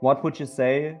 What would you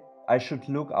say I should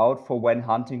look out for when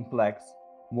hunting blacks?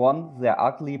 1, their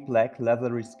ugly black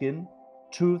leathery skin.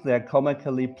 2, their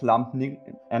comically plump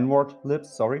N-word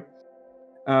lips. 3,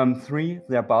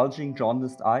 their bulging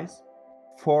jaundiced eyes.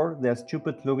 4, their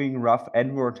stupid looking rough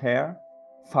N-word hair.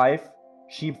 5,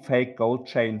 cheap fake gold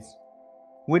chains.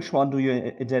 Which one do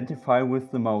you identify with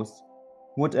the most?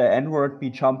 Would a N-word be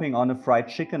jumping on a fried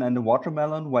chicken and a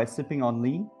watermelon while sipping on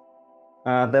lean?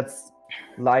 That's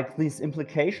like these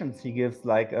implications he gives,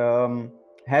 like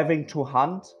having to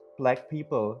hunt black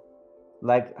people.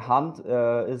 Like hunt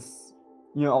is,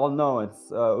 you all know,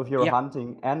 it's if you're Yeah.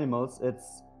 hunting animals,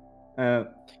 it's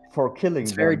for killing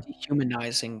It's very them.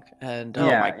 dehumanizing, and Oh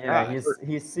my Yeah, God.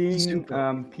 he's seeing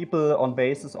super. people on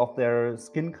basis of their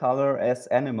skin color as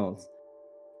animals.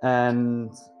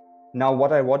 And now,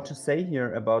 what I want to say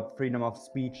here about freedom of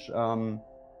speech,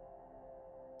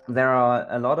 there are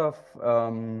a lot of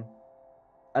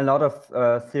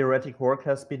theoretic work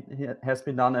has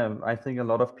been done. I think a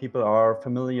lot of people are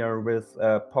familiar with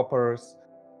Popper's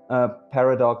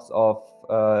paradox of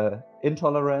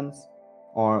intolerance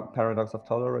or paradox of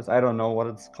tolerance. I don't know what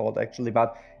it's called actually,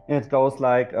 but it goes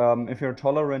like if you're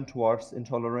tolerant towards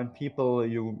intolerant people,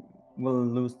 you will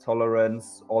lose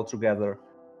tolerance altogether.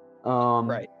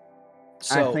 Right. I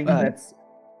So think that's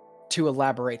to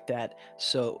elaborate that,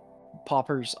 so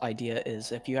Popper's idea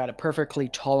is if you had a perfectly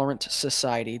tolerant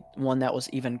society, one that was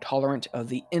even tolerant of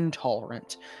the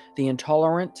intolerant,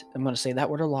 I'm going to say that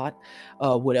word a lot,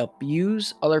 would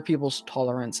abuse other people's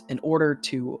tolerance in order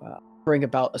to bring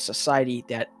about a society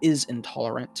that is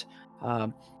intolerant.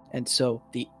 And so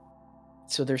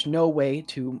there's no way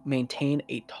to maintain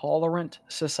a tolerant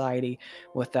society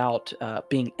without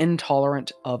being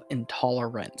intolerant of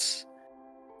intolerance.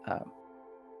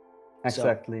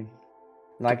 exactly.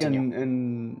 Like Continue.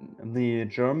 in the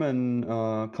German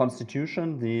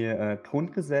constitution, the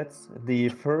Grundgesetz, the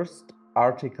first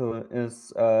article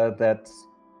is that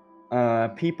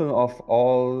people of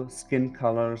all skin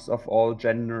colors, of all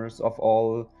genders, of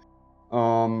all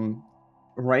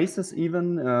races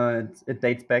even, it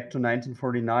dates back to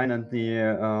 1949, and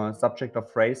the subject of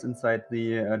race inside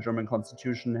the German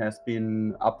constitution has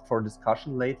been up for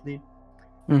discussion lately.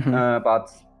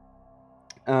 But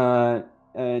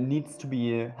needs to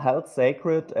be held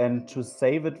sacred, and to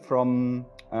save it from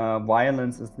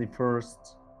violence is the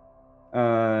first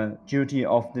duty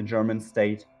of the German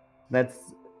state.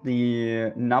 That's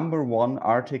the number one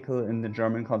article in the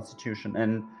German constitution,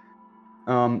 and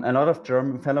a lot of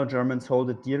fellow Germans hold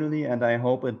it dearly, and I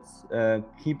hope it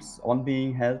keeps on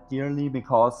being held dearly,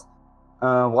 because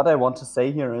what I want to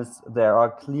say here is there are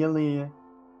clearly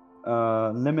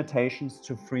limitations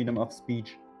to freedom of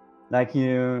speech. Like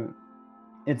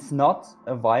it's not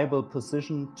a viable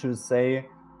position to say,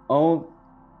 oh,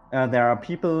 there are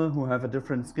people who have a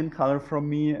different skin color from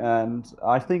me, and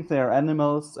I think they're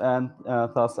animals, and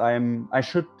thus I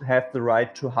should have the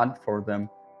right to hunt for them.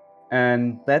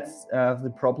 And that's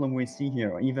the problem we see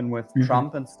here, even with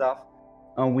Trump and stuff.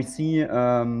 We see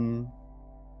a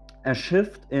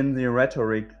shift in the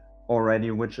rhetoric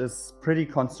already, which is pretty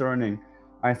concerning.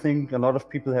 I think a lot of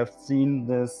people have seen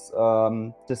this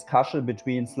discussion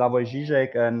between Slavoj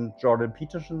Žižek and Jordan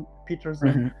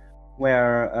Peterson,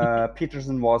 where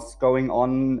Peterson was going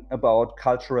on about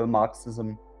cultural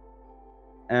Marxism.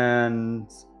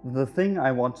 And the thing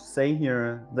I want to say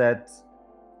here, that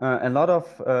a lot of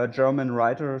German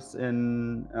writers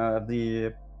in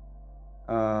the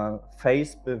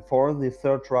phase before the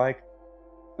Third Reich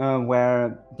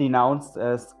were denounced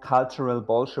as cultural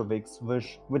Bolsheviks,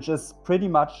 which is pretty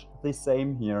much the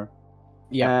same here.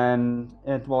 Yeah. And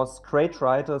it was great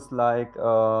writers like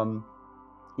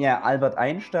Albert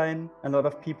Einstein, a lot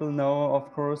of people know,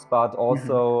 of course, but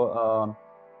also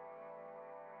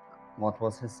what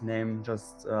was his name?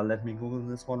 Just let me Google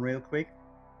this one real quick.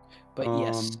 But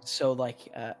yes, so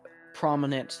like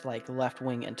prominent like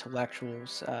left-wing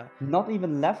intellectuals. Not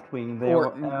even left-wing. They Or,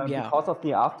 were yeah. because of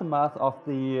the aftermath of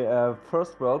the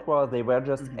First World War. They were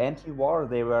just anti-war.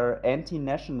 They were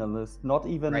anti-nationalist, not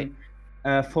even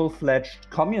full-fledged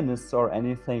communists or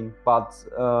anything. But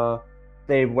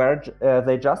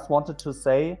they just wanted to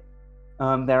say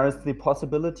there is the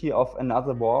possibility of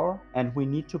another war, and we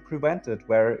need to prevent it.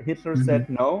 Where Hitler said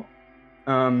no,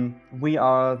 we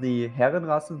are the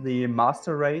Herrenrasse, the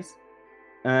master race,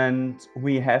 and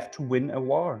we have to win a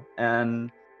war.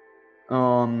 And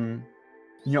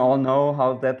you all know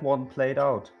how that one played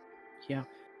out. Yeah.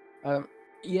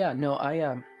 No,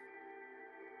 I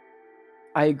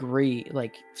agree.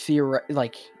 Like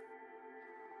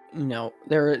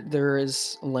there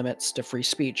is limits to free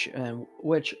speech,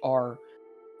 which are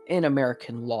in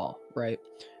American law, right?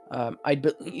 I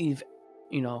believe,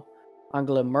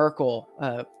 Angela Merkel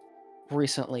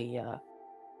recently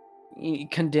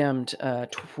condemned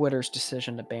Twitter's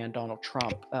decision to ban Donald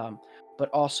Trump, but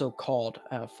also called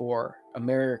for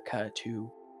America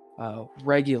to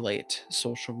regulate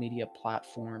social media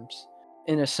platforms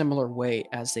in a similar way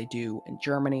as they do in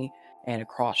Germany and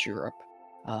across Europe.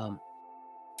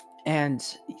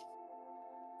 And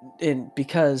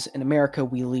because in America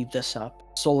we leave this up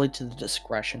solely to the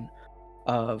discretion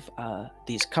of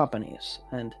these companies.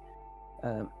 And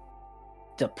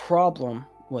the problem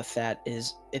with that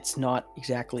is it's not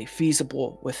exactly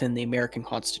feasible within the American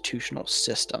constitutional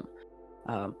system.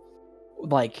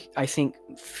 like, I think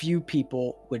few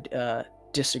people would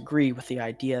disagree with the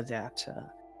idea that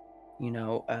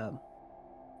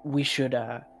we should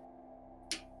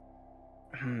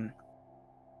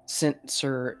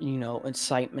censor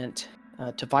incitement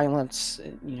to violence,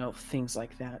 things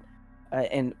like that,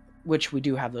 and which we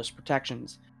do have those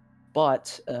protections,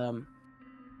 but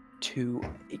to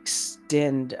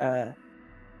extend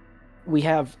we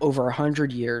have over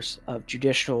 100 years of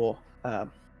judicial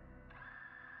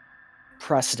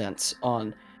precedence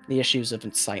on the issues of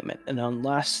incitement, and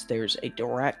unless there's a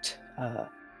direct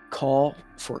call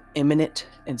for imminent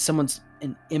and someone's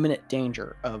in imminent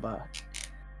danger of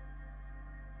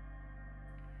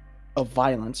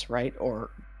violence, right, or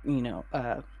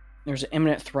there's an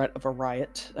imminent threat of a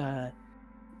riot,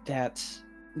 that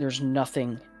there's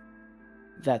nothing,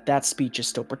 that speech is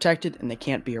still protected and they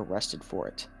can't be arrested for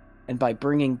it. And by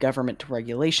bringing government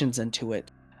regulations into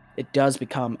it, it does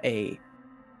become a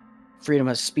freedom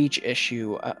of speech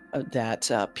issue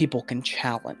that people can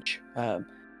challenge,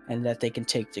 and that they can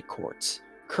take to courts.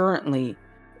 Currently,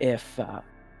 if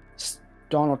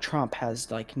Donald Trump has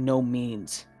like no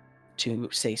means to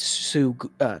say sue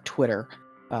Twitter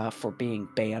for being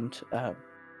banned,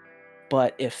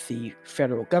 but if the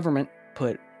federal government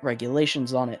put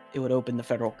regulations on it, it would open the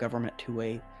federal government to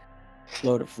a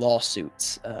load of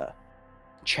lawsuits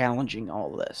challenging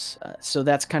all of this. So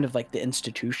that's kind of like the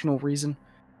institutional reason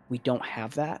we don't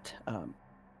have that,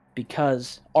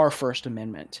 because our First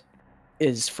Amendment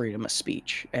is freedom of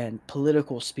speech, and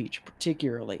political speech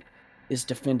particularly is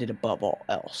defended above all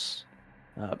else,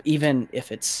 even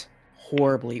if it's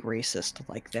horribly racist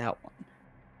like that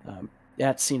one.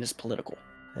 That's seen as political.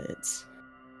 It's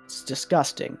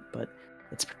disgusting, but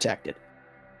it's protected.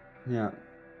 Yeah.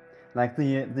 Like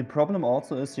the problem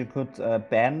also is you could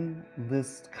ban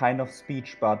this kind of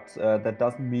speech, but that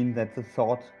doesn't mean that the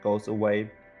thought goes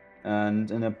away. And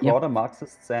in a broader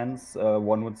Marxist sense,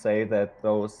 one would say that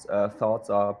those thoughts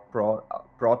are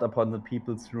brought upon the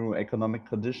people through economic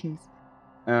conditions,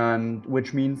 and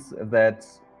which means that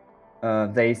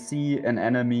they see an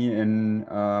enemy in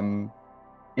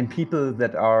people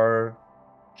that are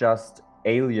just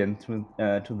alien to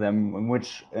them,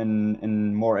 which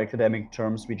in more academic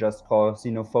terms we just call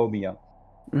xenophobia.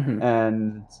 Mhm.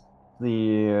 And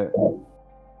the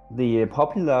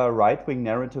popular right-wing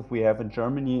narrative we have in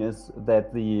Germany is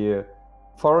that the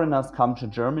foreigners come to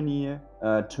Germany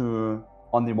to,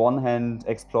 on the one hand,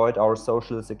 exploit our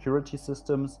social security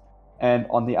systems, and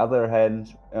on the other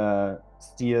hand,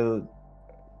 steal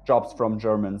jobs from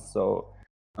Germans. So,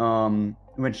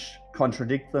 which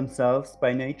contradict themselves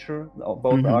by nature,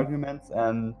 both arguments.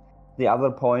 And the other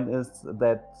point is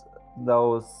that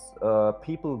those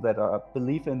people that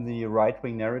believe in the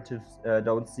right-wing narratives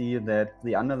don't see that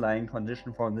the underlying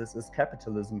condition for this is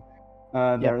capitalism.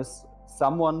 There is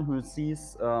someone who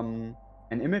sees an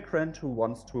immigrant who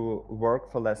wants to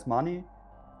work for less money,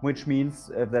 which means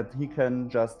that he can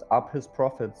just up his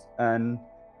profits. And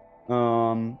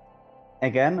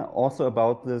again, also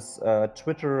about this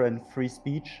Twitter and free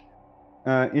speech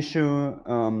issue,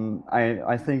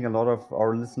 I think a lot of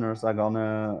our listeners are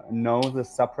gonna know the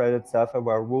subreddit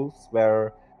Self-Aware Wolves,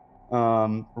 where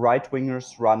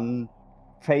right-wingers run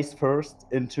face first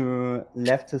into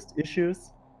leftist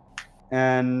issues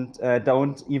and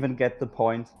don't even get the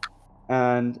point.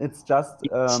 And it's just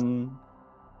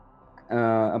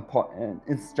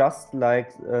it's just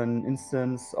like an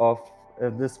instance of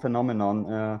this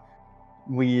phenomenon.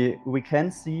 We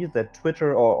can see that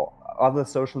Twitter or other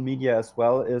social media as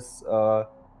well is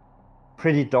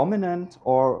pretty dominant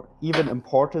or even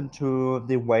important to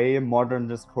the way modern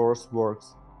discourse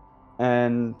works.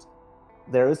 And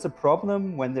there is a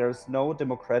problem when there's no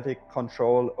democratic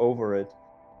control over it.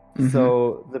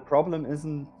 So the problem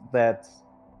isn't that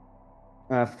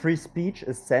free speech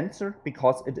is censored,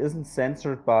 because it isn't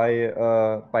censored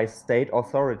by state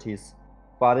authorities,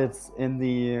 but it's in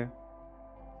the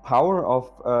power of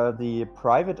the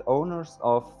private owners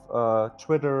of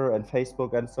Twitter and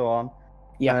Facebook and so on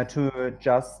to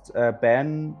just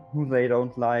ban who they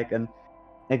don't like. And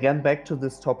again, back to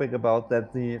this topic about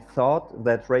that the thought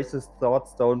that racist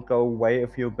thoughts don't go away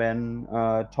if you ban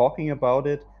talking about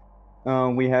it.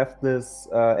 We have this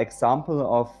example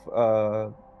of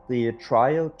the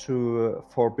trial to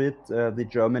forbid the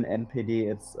German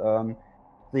NPD. It's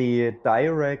the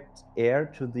direct heir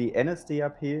to the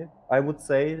NSDAP, I would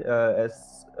say,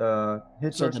 as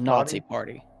Hitler's So the Nazi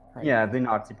party. Right? Yeah, the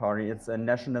Nazi party. It's a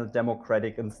National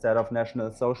Democratic instead of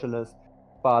National Socialist.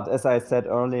 But as I said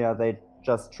earlier, they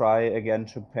just try again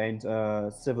to paint a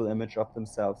civil image of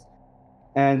themselves.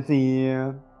 And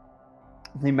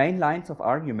the main lines of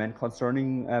argument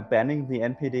concerning banning the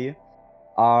NPD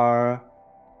are,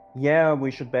 yeah,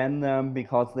 we should ban them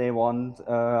because they want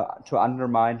to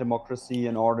undermine democracy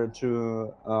in order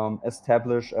to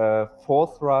establish a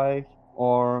Fourth Reich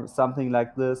or something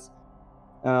like this.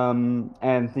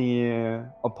 And the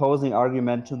opposing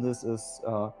argument to this is,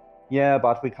 yeah,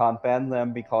 but we can't ban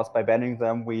them because by banning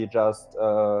them, we just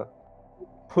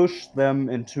push them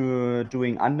into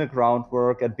doing underground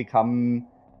work and become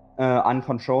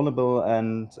uncontrollable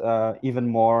and even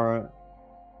more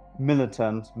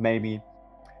militant, maybe.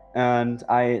 And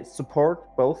I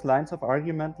support both lines of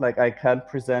argument. Like, I can't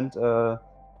present a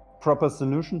proper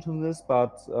solution to this,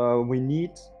 but we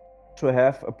need to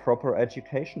have a proper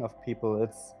education of people.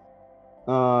 It's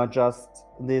just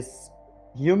this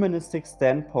humanistic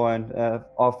standpoint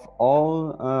of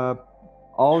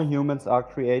all humans are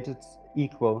created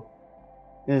equal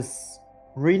is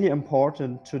really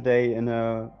important today in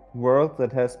a world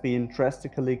that has been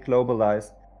drastically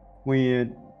globalized. We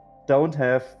don't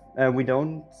have, we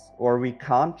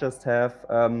can't just have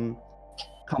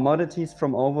commodities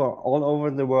from all over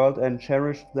the world and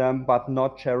cherish them, but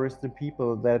not cherish the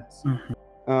people that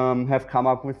have come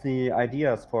up with the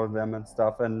ideas for them and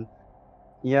stuff. And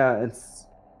yeah, it's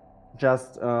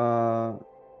just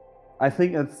I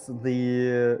think it's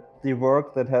the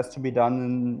work that has to be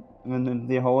done in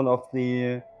the whole of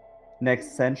the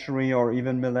next century or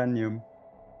even millennium.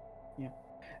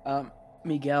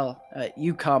 Miguel,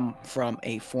 you come from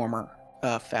a former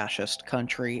fascist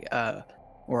country,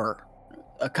 or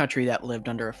a country that lived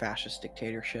under a fascist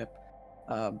dictatorship.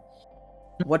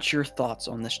 What's your thoughts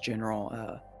on this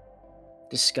general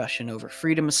discussion over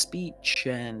freedom of speech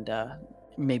and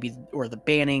maybe or the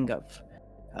banning of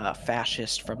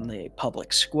fascists from the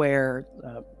public square?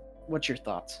 What's your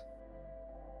thoughts?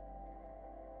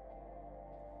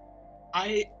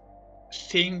 I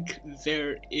think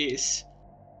there is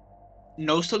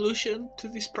no solution to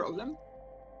this problem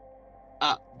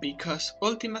because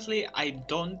ultimately I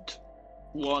don't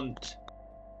want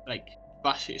like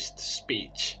fascist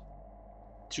speech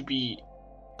to be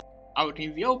out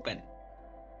in the open,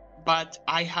 but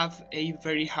I have a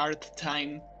very hard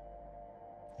time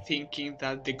thinking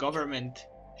that the government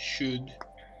should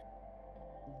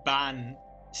ban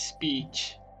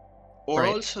speech, or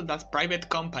Right. also that private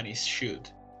companies should.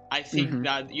 I think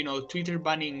that Twitter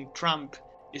banning Trump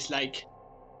is like,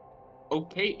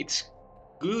 okay, it's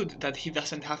good that he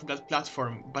doesn't have that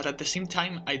platform, but at the same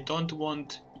time I don't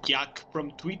want Jack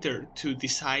from Twitter to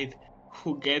decide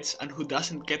who gets and who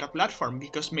doesn't get a platform,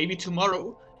 because maybe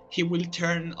tomorrow he will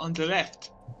turn on the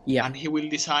left and he will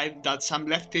decide that some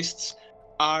leftists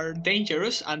are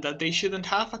dangerous and that they shouldn't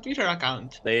have a Twitter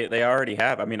account. They already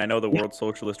have. I mean, I know the World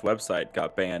Socialist website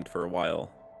got banned for a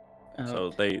while,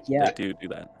 so they do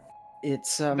that.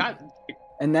 It's That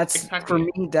and that's exactly. for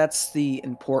me, that's the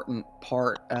important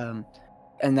part,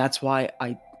 and that's why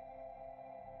I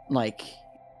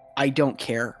don't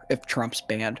care if Trump's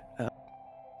banned,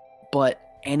 but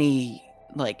any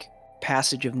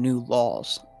passage of new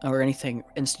laws or anything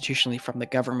institutionally from the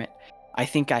government, I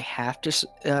think I have to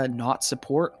not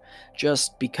support,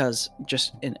 just because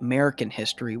just in American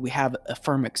history we have a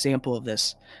firm example of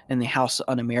this in the House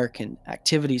Un-American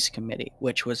Activities Committee,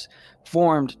 which was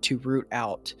formed to root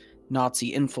out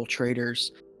Nazi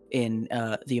infiltrators in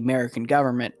the American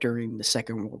government during the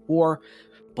Second World War.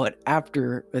 But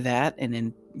after that, and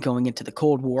then going into the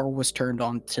Cold War, was turned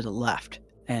on to the left,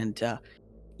 and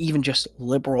even just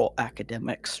liberal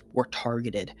academics were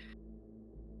targeted.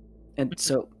 And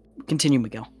so, continue,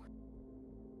 Miguel.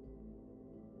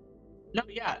 No,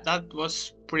 yeah, that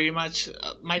was pretty much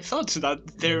my thoughts,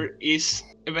 that there is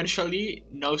eventually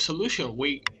no solution.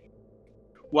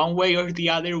 One way or the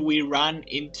other, we run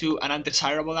into an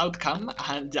undesirable outcome,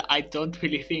 and I don't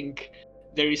really think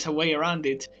there is a way around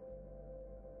it.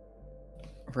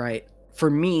 Right. For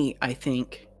me, I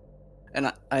think,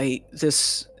 and I've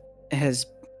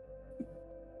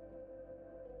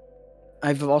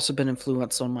also been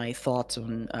influenced on my thoughts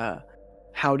on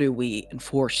how do we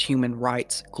enforce human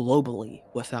rights globally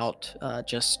without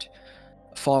just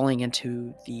falling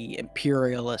into the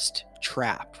imperialist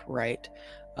trap, right?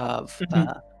 Of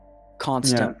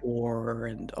constant war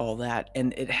and all that.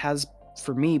 And it has,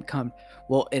 for me, become,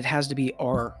 well, it has to be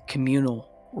our communal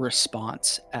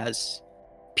response as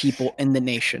people in the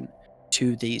nation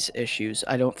to these issues.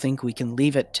 I don't think we can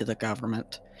leave it to the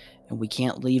government, and we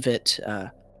can't leave it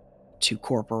to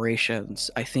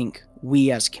corporations. I think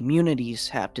we as communities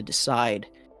have to decide,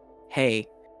 hey,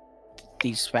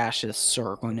 these fascists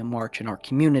are going to march in our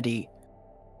community.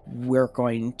 We're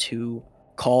going to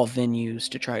call venues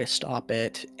to try to stop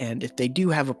it. And if they do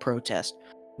have a protest,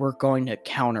 we're going to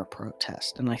counter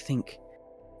protest. And I think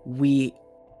we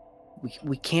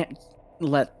we can't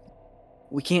let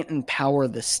we can't empower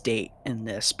the state in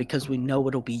this because we know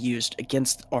it'll be used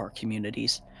against our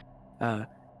communities.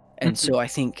 And so I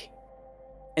think,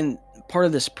 and part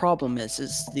of this problem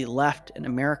is the left in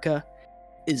America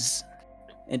is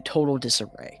in total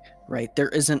disarray, right? There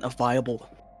isn't a viable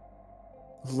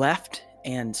left,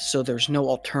 and so there's no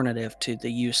alternative to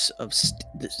the use of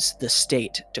the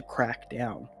state to crack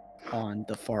down on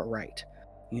the far right.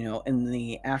 In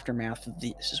the aftermath of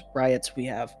these riots, we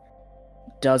have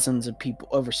dozens of people,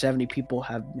 over 70 people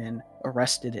have been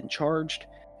arrested and charged,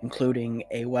 including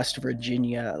a West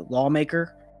Virginia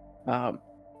lawmaker,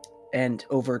 and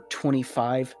over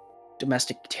 25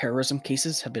 domestic terrorism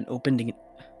cases have been opened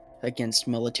against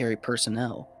military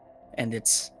personnel. And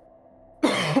it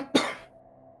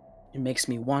makes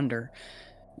me wonder,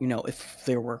 if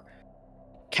there were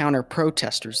counter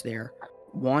protesters there,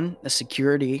 one, the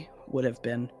security would have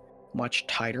been much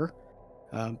tighter,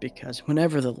 because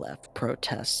whenever the left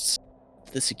protests,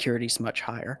 the security's much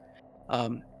higher.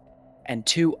 And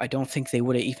two, I don't think they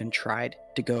would have even tried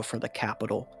to go for the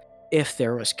Capitol if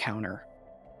there was counter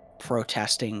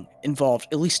protesting involved,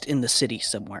 at least in the city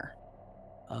somewhere.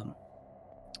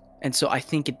 And so I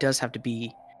think it does have to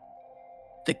be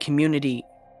the community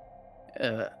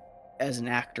as an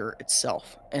actor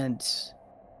itself. And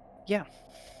yeah.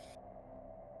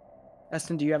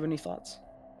 Eston, do you have any thoughts?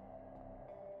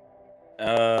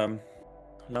 No,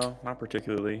 not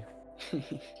particularly.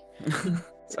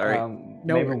 Sorry. No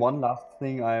Maybe worries. one last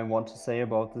thing I want to say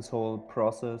about this whole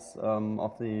process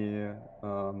of the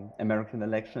American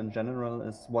election in general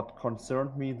is what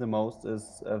concerned me the most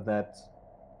is that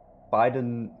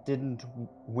Biden didn't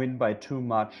win by too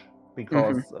much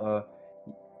because,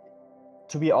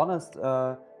 to be honest,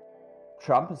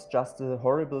 Trump is just a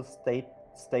horrible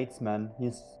statesman.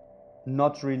 He's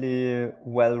not really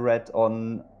well read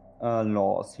on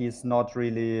laws. He's not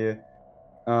really.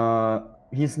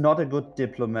 He's not a good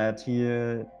diplomat. He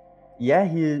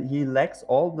lacks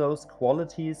all those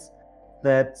qualities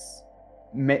that,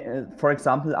 for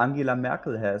example, Angela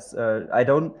Merkel has.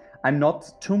 I'm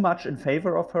not too much in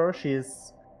favor of her.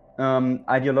 She's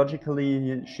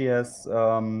ideologically, she has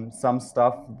some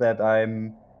stuff that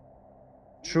I'm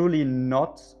truly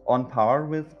not on par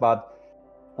with, but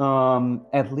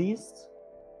at least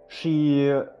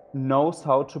she knows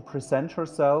how to present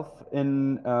herself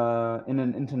in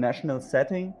an international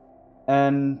setting,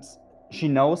 and she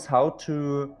knows how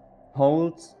to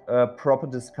hold proper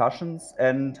discussions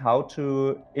and how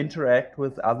to interact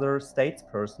with other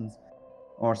statespersons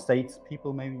or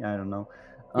statespeople, maybe, I don't know.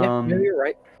 Yeah, no, you're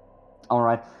right. All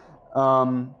right.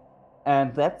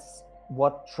 And that's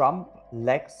what Trump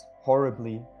lacks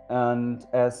horribly. And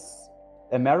as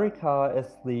America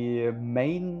is the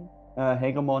main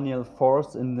hegemonial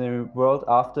force in the world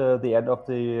after the end of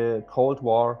the Cold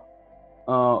War,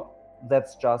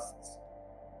 that's just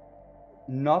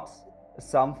not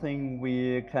something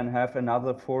we can have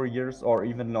another 4 years or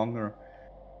even longer.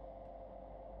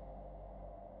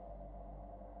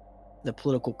 The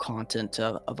political content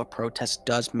of a protest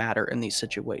does matter in these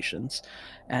situations,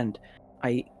 and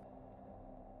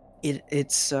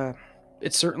it's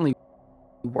certainly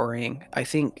worrying. I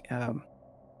think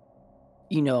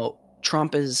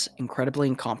Trump is incredibly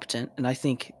incompetent, and I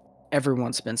think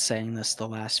everyone's been saying this the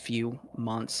last few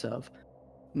months. Of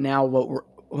now,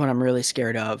 what I'm really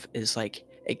scared of is like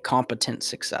a competent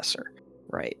successor,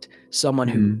 right? Someone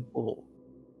who will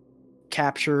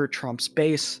capture Trump's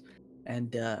base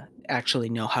and actually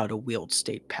know how to wield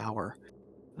state power.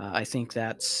 I think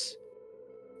that's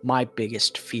my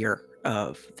biggest fear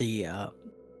of the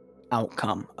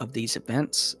outcome of these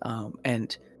events.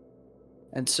 And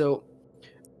so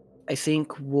I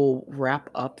think we'll wrap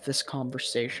up this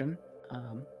conversation.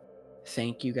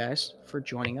 Thank you guys for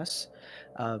joining us.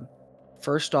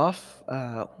 First off,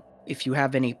 if you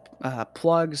have any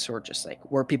plugs or just like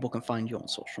where people can find you on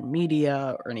social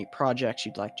media or any projects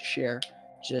you'd like to share,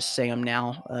 just say them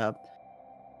now.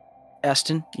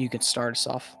 Eston, you can start us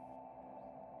off.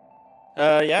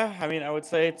 Yeah, I mean, I would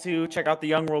say to check out the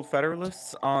Young World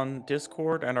Federalists on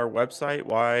Discord and our website,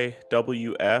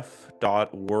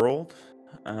 ywf.world.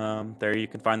 There you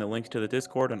can find the links to the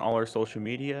Discord and all our social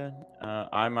media.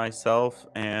 I myself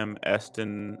am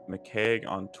Eston McKeag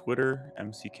on Twitter,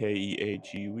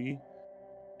 MCKEAGUE.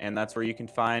 And that's where you can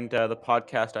find the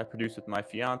podcast I produce with my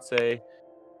fiance.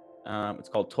 It's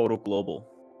called Total Global.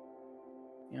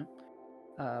 Yeah.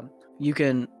 You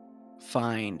can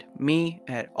find me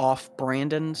at Off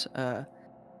Brandon's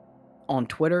on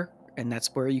Twitter, and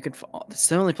that's where you can. That's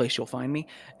the only place you'll find me.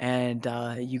 And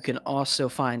you can also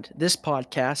find this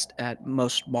podcast at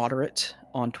Most Moderate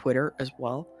on Twitter as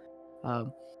well.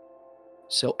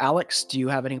 So, Alex, do you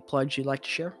have any plugs you'd like to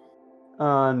share?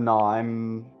 No,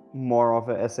 I'm more of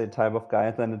an essay type of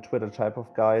guy than a Twitter type of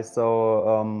guy.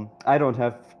 So I don't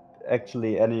have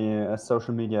actually any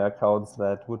social media accounts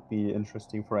that would be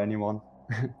interesting for anyone.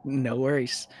 No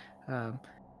worries.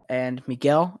 And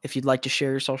Miguel, if you'd like to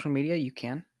share your social media, you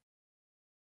can.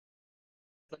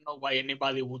 I don't know why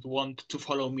anybody would want to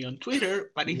follow me on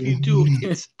Twitter, but if you do,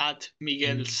 it's at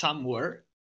Miguel somewhere.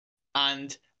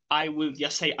 And I will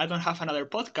just say I don't have another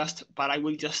podcast, but I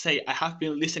will just say I have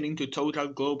been listening to Total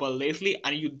Global lately,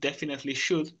 and you definitely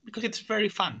should because it's very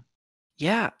fun.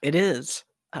 Yeah, it is.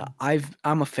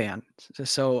 I'm a fan,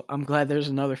 so I'm glad there's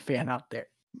another fan out there.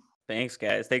 Thanks,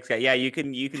 guys. Yeah, you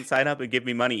can sign up and give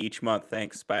me money each month.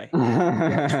 Thanks. Bye.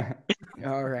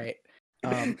 All right.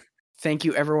 Thank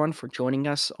you, everyone, for joining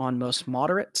us on Most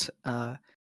Moderate,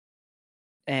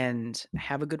 and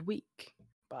have a good week.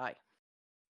 Bye.